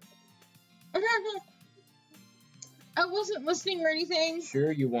always. I wasn't listening or anything.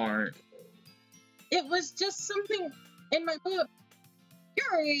 Sure you aren't. It was just something in my book.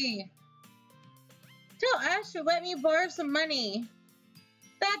 Yuri! Tell Ash to let me borrow some money.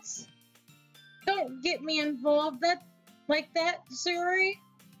 That's... Don't get me involved like that, Yuri.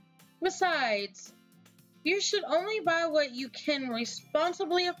 Besides, you should only buy what you can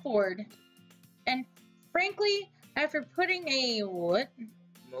responsibly afford. And frankly, after putting a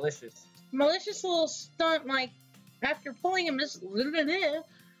malicious little stunt like after pulling a this is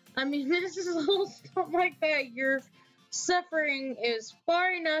a little stunt like that, your suffering is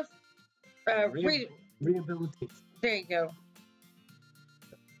far enough. Rehabilitation. There you go.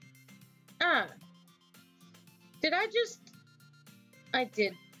 Did I just? I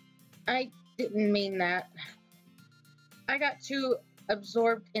did. I didn't mean that. I got too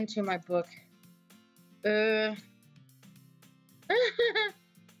absorbed into my book. I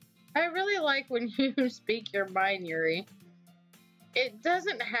really like when you speak your mind, Yuri. It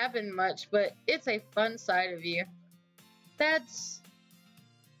doesn't happen much, but it's a fun side of you.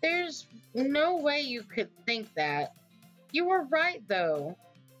 There's no way you could think that. You were right, though.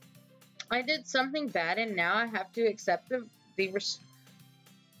 I did something bad, and now I have to accept the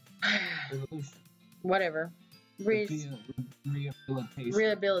whatever. Rehabilitation.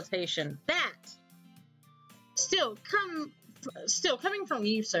 That still coming from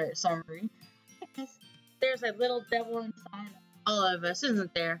you, sir. Sorry. There's a little devil inside all of us,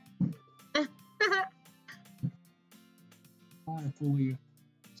 isn't there? I want to fool you.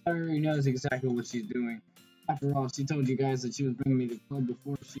 Sayori knows exactly what she's doing. After all, she told you guys that she was bringing me to the club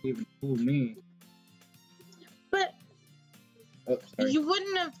before she even told me. But oh, sorry. You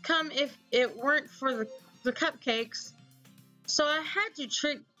wouldn't have come if it weren't for the cupcakes. So I had to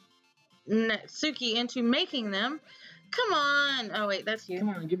trick Natsuki into making them. Come on. Oh, wait, that's you. Come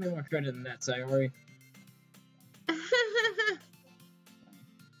on, give me more credit than that, Sayori.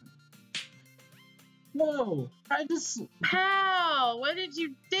 No, I just... How? What did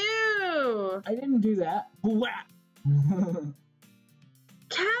you do? I didn't do that.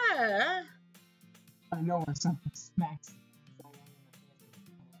 Cat? I know when something smacks.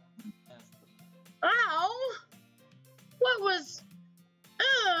 Ow! What was...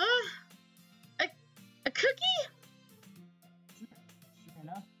 a cookie? Sure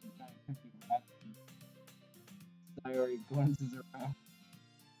enough, Sayori glances around.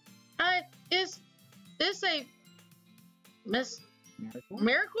 Is this a Miracle?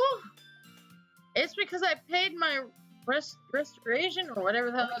 miracle? It's because I paid my restoration or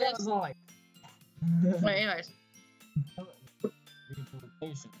whatever the hell it That is. was all like... Wait, anyways.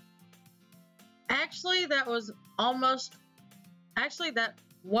 Rehabilitation. Actually, that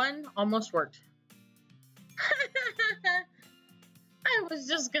one almost worked. I was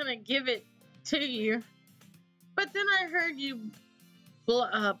just gonna give it to you. But then I heard you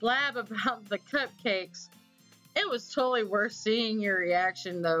blab about the cupcakes. It was totally worth seeing your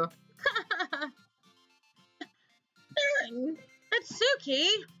reaction, though. Natsuki!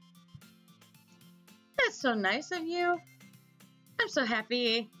 That's so nice of you. I'm so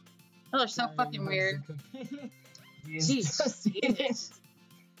happy. Oh, they're so fucking weird. Jeez.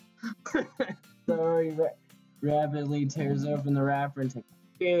 Sayori rapidly tears open the wrapper and takes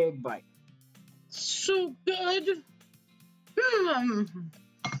a big bite. So good.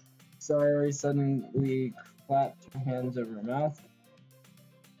 Sayori suddenly clapped her hands over her mouth.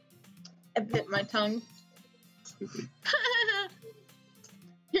 I bit my tongue.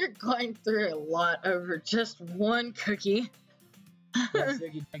 You're going through a lot over just one cookie.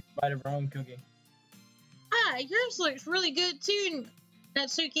 Natsuki takes a bite of her own cookie. Ah, yours looks really good too,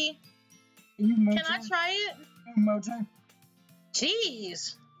 Natsuki. Can Can I try it? Mocha?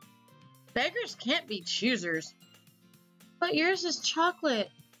 Jeez. Beggars can't be choosers. But yours is chocolate.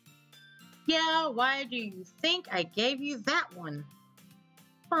 Yeah, why do you think I gave you that one?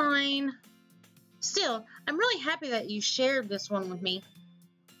 Fine. Still, I'm really happy that you shared this one with me.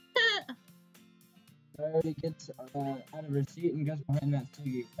 Sayori gets out of her seat and goes behind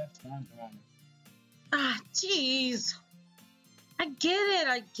Natsuki. Wraps her arms around her. Ah, jeez. I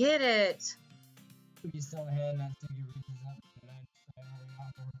get it. Natsuki still ahead. Natsuki reaches up and nudges Sayori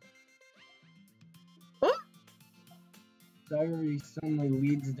off her. Oh, Sayori suddenly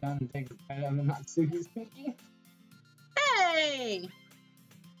leads down and takes a bite out of Natsuki's cookie. Hey!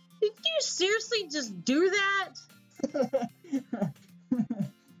 Did you seriously just do that?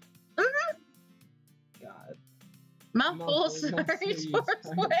 God. Mouthful of Sayori's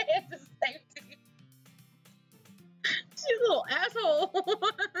horseplay at the same time. She's a little asshole.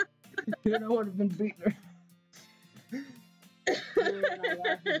 Dude, I would have been beating her.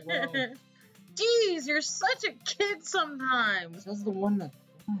 Jeez, you're such a kid sometimes. That's the one that.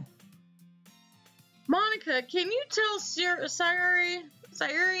 Monica, can you tell Sayori?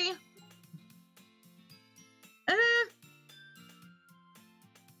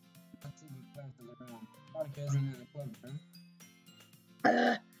 Monica isn't in the club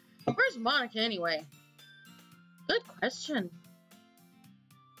room. Where's Monica anyway? Good question.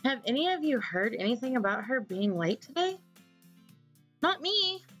 Have any of you heard anything about her being late today? Not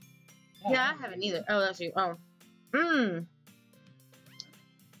me. Yeah, I haven't either. Oh, that's you. Oh.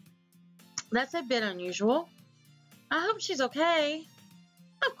 That's a bit unusual. I hope she's okay.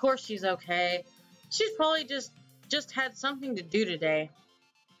 Of course she's okay. She's probably just had something to do today.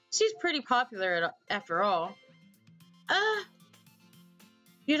 She's pretty popular after all.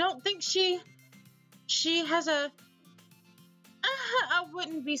 You don't think she has a... I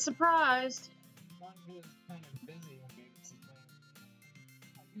wouldn't be surprised. Monica's kind of busy when maybe she's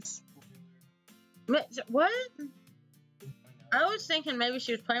playing. What? I was thinking maybe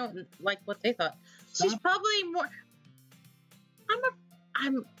she was playing with, like, what they thought. She's probably more...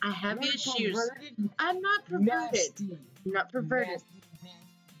 I have issues. I'm not perverted. Nasty. I'm not perverted.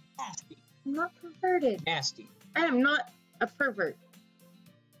 Nasty. I'm not perverted. Nasty. I am not a pervert.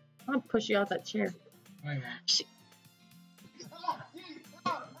 I'm gonna push you out that chair. Wait,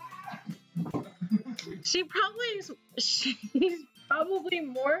 She's probably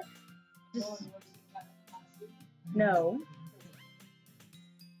more. No.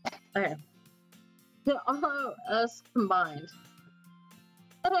 Okay. All of us combined.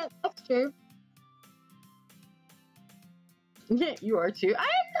 That's true. Yeah, you are too. I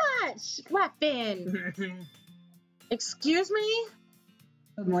am not laughing. Excuse me?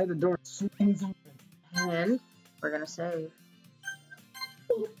 Suddenly the door swings open. And we're gonna save.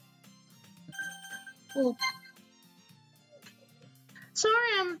 Ooh.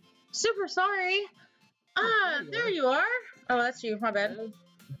 Sorry, I'm super sorry. There you are. Oh, that's you. My bad.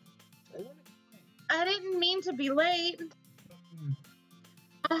 I didn't mean to be late.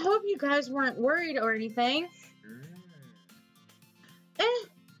 I hope you guys weren't worried or anything.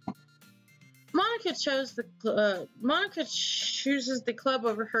 Monica chooses the club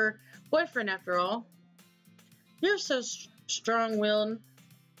over her boyfriend after all. You're so strong-willed.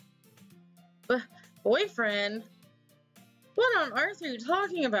 Boyfriend? What on earth are you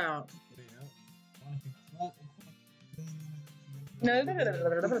talking about?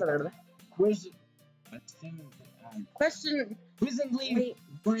 Question. Quizzingly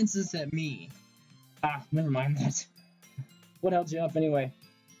glances at me. Never mind that. What held you up anyway?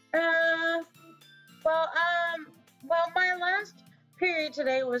 Well, my last period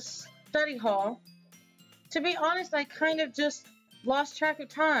today was study hall. To be honest, I kind of just lost track of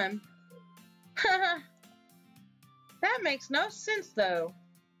time. That makes no sense, though.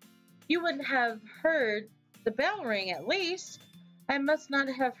 You wouldn't have heard the bell ring, at least. I must not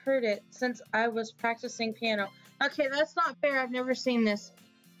have heard it since I was practicing piano. Okay, that's not fair. I've never seen this.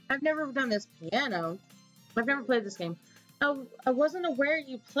 I've never done this piano. I've never played this game. Oh, I wasn't aware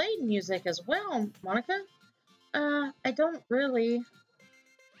you played music as well, Monica. I don't really.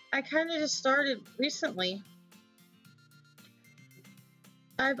 I kind of just started recently.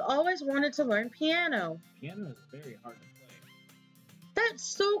 I've always wanted to learn piano. Piano is very hard to play. That's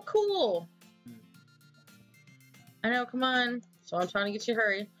so cool. I know, come on. So I'm trying to get you to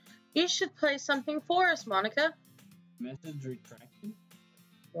hurry. You should play something for us, Monica. Message retracted?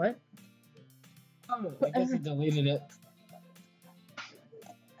 What? Oh, I guess it deleted it.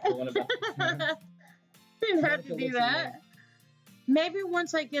 Didn't have to do that. Maybe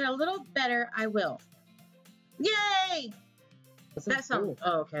once I get a little better, I will. Yay! That's cool.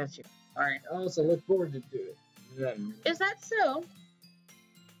 Oh, okay, that's you. Alright. I also look forward to do it. Is that so?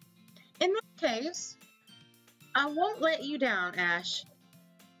 In that case, I won't let you down, Ash.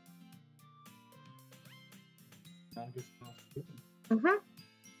 Where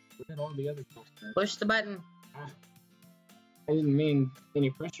did all the other calls go? Push the button. I didn't mean any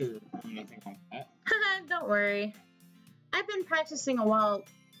pressure or anything like that. Don't worry. I've been practicing a whole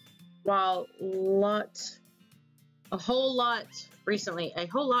lot recently.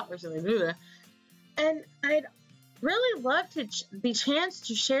 And I'd really love to the chance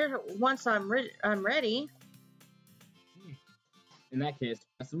to share it once I'm ready. In that case,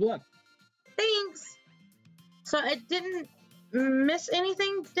 best of luck. Thanks. So I didn't miss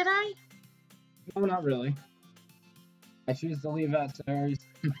anything, did I? No, not really. I choose to leave out Sayori's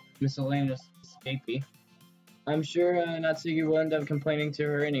miscellaneous escapee. I'm sure Natsuki will end up complaining to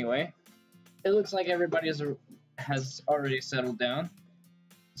her anyway. It looks like everybody has already settled down.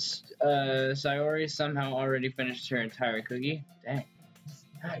 Sayori somehow already finished her entire cookie. Dang.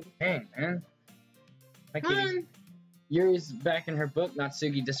 God dang, man. My kitty. Yuri's back in her book.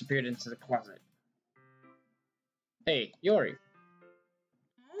 Natsuki disappeared into the closet. Hey, Yuri.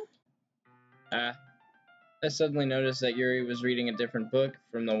 I suddenly noticed that Yuri was reading a different book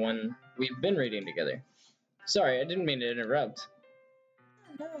from the one we've been reading together. Sorry, I didn't mean to interrupt.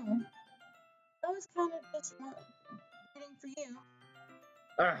 No. I was kind of just waiting for you.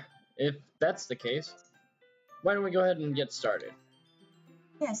 If that's the case, why don't we go ahead and get started?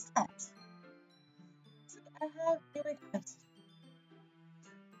 Yes, that. I have a request.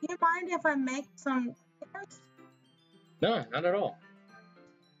 Do you mind if I make some papers? No, not at all.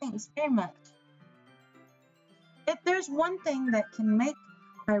 Thanks very much. If there's one thing that can make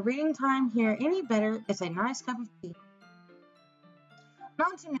my reading time here any better, it's a nice cup of tea.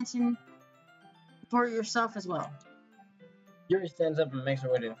 Not to mention for yourself as well. Yuri stands up and makes her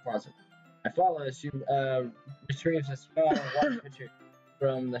way to the closet. I follow as she retrieves a small water pitcher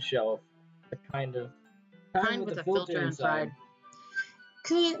from the shelf. The kind with a filter inside.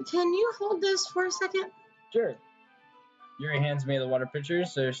 Can you hold this for a second? Sure. Yuri hands me the water pitcher,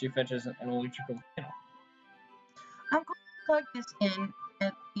 so she fetches an electrical panel. I'm going to plug this in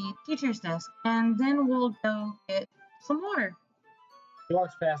at the teacher's desk, and then we'll go get some water. She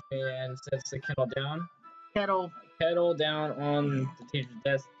walks past me and sets the kettle down. Kettle down on the teacher's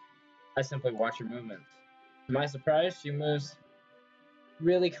desk. I simply watch her movements. To my surprise, she moves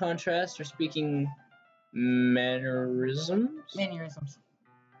really contrast her speaking mannerisms.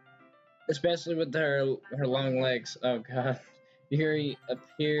 Especially with her long legs. Oh god. Yuri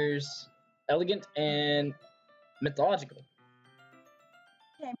appears elegant and mythological.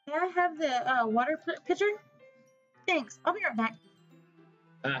 Okay, may I have the water pitcher? Thanks. I'll be right back.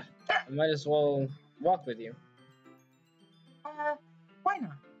 I might as well walk with you. Why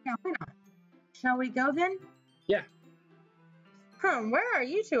not? Yeah, why not? Shall we go then? Yeah. Where are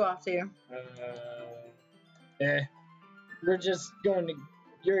you two off to? We're just going to...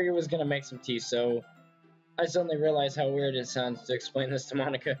 Yuri was going to make some tea, so I suddenly realized how weird it sounds to explain this to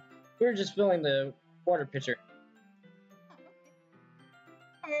Monica. We were just filling the water pitcher.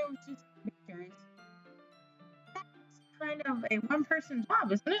 I was just curious. That's kind of a one-person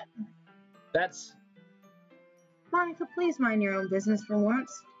job, isn't it? That's... Monica, please mind your own business for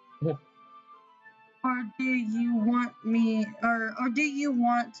once. Or do you want me, or do you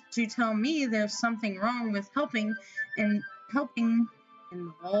want to tell me there's something wrong with helping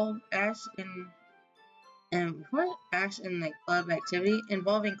involve Ash in what? Ash in the club activity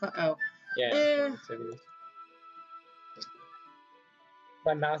involving activities.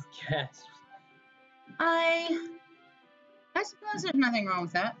 My mouth gasps. I suppose there's nothing wrong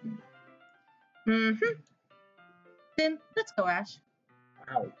with that. Then let's go, Ash.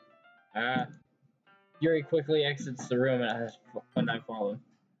 Wow. Yuri quickly exits the room and I follow.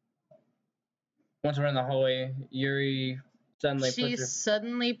 Once we're in the hallway, Yuri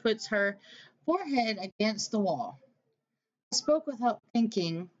suddenly puts her forehead against the wall. I spoke without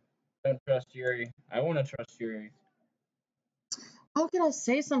thinking. Don't trust Yuri. I want to trust Yuri. How could I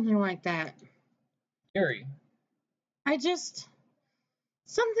say something like that? Yuri.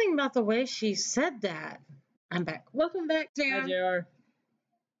 Something about the way she said that. I'm back. Welcome back, JR. Hi, JR.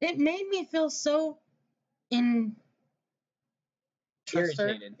 It made me feel so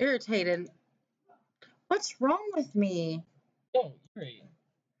irritated. What's wrong with me? Oh, Yuri.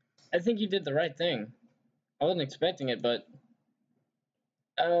 I think you did the right thing. I wasn't expecting it, but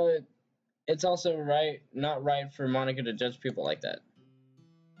it's also not right for Monica to judge people like that.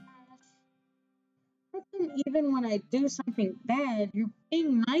 Even when I do something bad, you're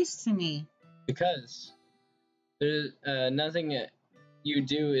being nice to me. Because there's nothing you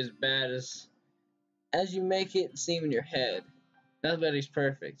do is bad as you make it seem in your head. Nobody's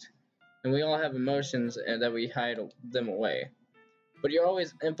perfect, and we all have emotions and that we hide them away. But you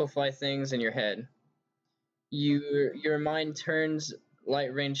always amplify things in your head. Your mind turns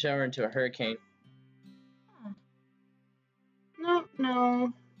light rain shower into a hurricane.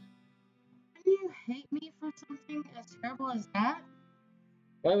 No. Can you hate me for something as terrible as that?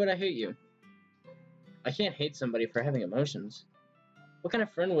 Why would I hate you? I can't hate somebody for having emotions. What kind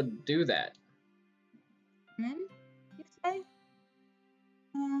of friend would do that? Men, you say?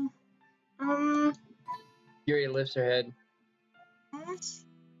 Yuri lifts her head. Ash,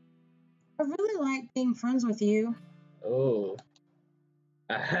 I really like being friends with you. Oh.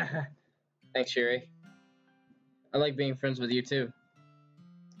 Thanks, Sherry. I like being friends with you too.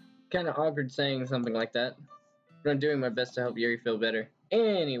 Kind of awkward saying something like that, but I'm doing my best to help Yuri feel better.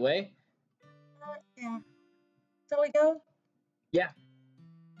 Anyway, Yeah. Shall we go? yeah.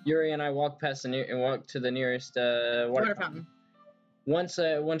 Yuri and I walk past walk to the nearest water fountain. Once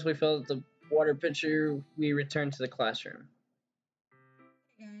we fill up the water pitcher, we return to the classroom.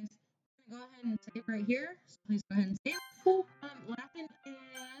 Hey guys, I'm gonna go ahead and save right here. So please go ahead and save. I'm laughing, and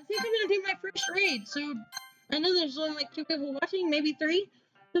I think I'm gonna do my first raid. So I know there's only like 2 people watching, maybe 3.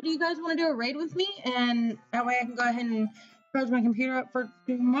 So do you guys want to do a raid with me? And that way I can go ahead and charge my computer up for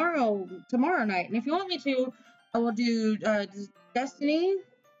tomorrow night. And if you want me to, I will do Destiny.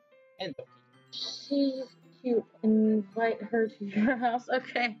 And She's cute. Invite her to your house.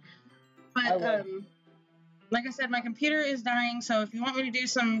 Okay. But like I said, my computer is dying, so if you want me to do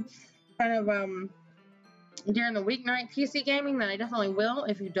some kind of during the weeknight PC gaming, then I definitely will.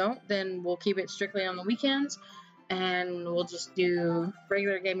 If you don't, then we'll keep it strictly on the weekends, and we'll just do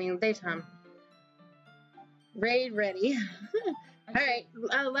regular gaming in the daytime. Raid ready. Alright,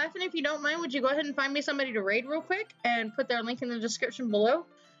 Laughing, if you don't mind, would you go ahead and find me somebody to raid real quick and put their link in the description below?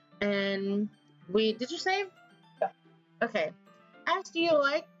 And did you save? Yeah. Okay. Ash, do you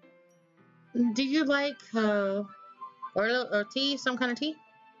like or tea, some kind of tea?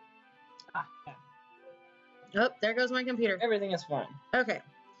 yeah. Oh, there goes my computer. Everything is fine. Okay.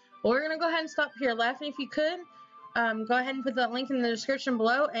 Well, we're gonna go ahead and stop here. Laughing, if you could, go ahead and put that link in the description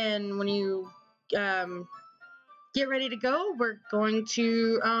below, and when you get ready to go, we're going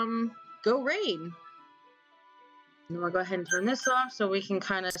to go raid. And we'll go ahead and turn this off so we can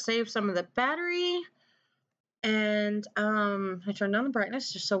kind of save some of the battery. And I turn down the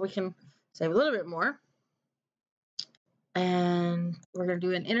brightness just so we can save a little bit more. And we're gonna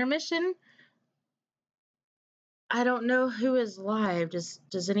do an intermission. I don't know who is live.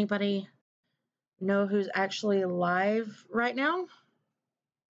 Does anybody know who's actually live right now?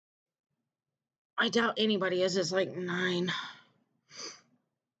 I doubt anybody is. It's like 9.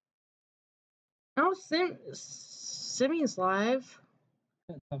 Oh, Simi's live.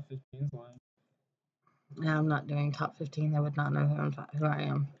 Top 15's live. No, I'm not doing top 15. They would not know who I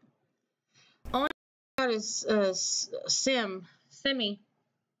am. All I got is Simi.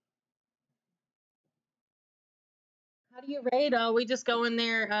 How do you raid? Oh, we just go in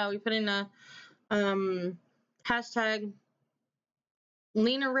there. We put in a hashtag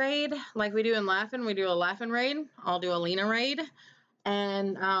Lina raid, like we do in Laughing. We do a Laughing raid. I'll do a Lina raid,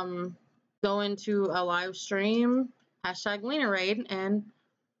 and go into a live stream, hashtag Lina raid, and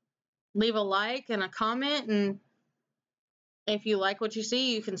leave a like and a comment. And if you like what you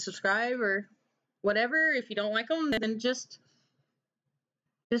see, you can subscribe or whatever. If you don't like them, then just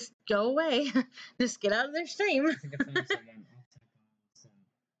go away. Just get out of their stream.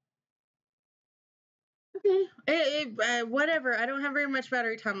 Okay. Whatever. I don't have very much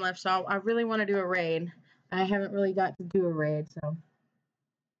battery time left, so I really want to do a raid. I haven't really got to do a raid, so.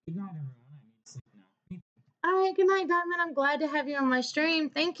 Good night, everyone. I need to sleep now. Alright, good night, Diamond. I'm glad to have you on my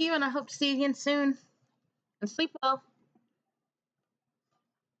stream. Thank you, and I hope to see you again soon. And sleep well.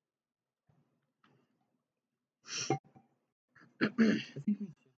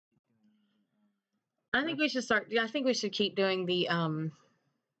 I think we should start. I think we should keep doing the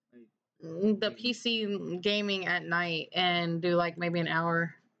PC gaming at night and do like maybe an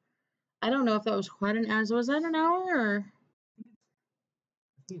hour. I don't know if that was quite an hour. Was that an hour or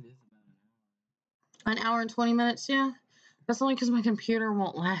I think it is about an hour and 20 minutes? Yeah, that's only because my computer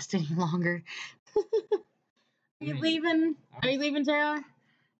won't last any longer. Are you leaving? Are you leaving, Tara?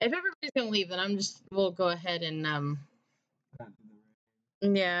 If everybody's gonna leave, then we'll go ahead and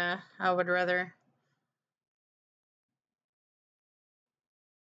yeah, I would rather.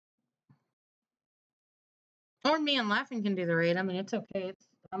 Or me and Laughing can do the raid. I mean, it's okay.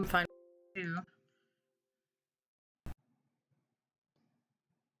 I'm fine too.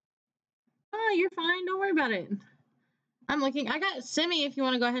 Oh, you're fine. Don't worry about it. I'm looking. I got Simi if you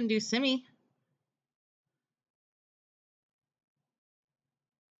want to go ahead and do Simi.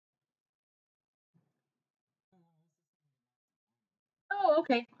 Oh,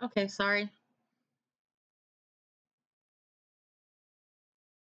 okay. Okay, sorry.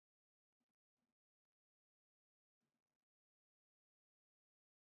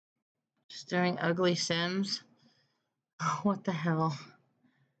 Just doing ugly Sims. What the hell?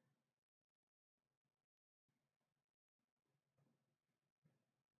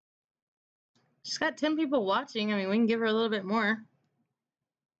 She's got 10 people watching. I mean, we can give her a little bit more.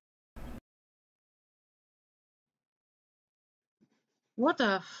 What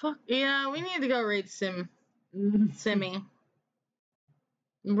the fuck? Yeah, we need to go raid Simi.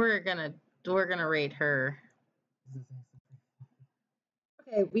 We're gonna raid her.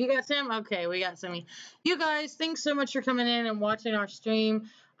 Okay, you got Sim? Okay, we got Simmy. You guys, thanks so much for coming in and watching our stream.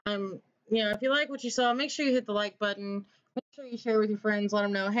 If you like what you saw, make sure you hit the like button. Make sure you share with your friends. Let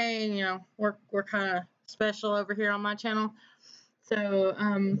them know, hey, we're kind of special over here on my channel. So,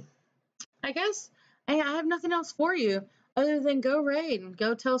 I guess I have nothing else for you other than go raid and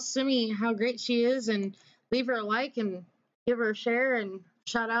go tell Simmy how great she is and leave her a like and give her a share and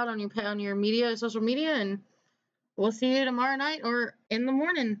shout out on your social media, and we'll see you tomorrow night or in the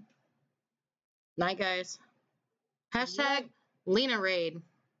morning. Night, guys. Hashtag Lina Raid.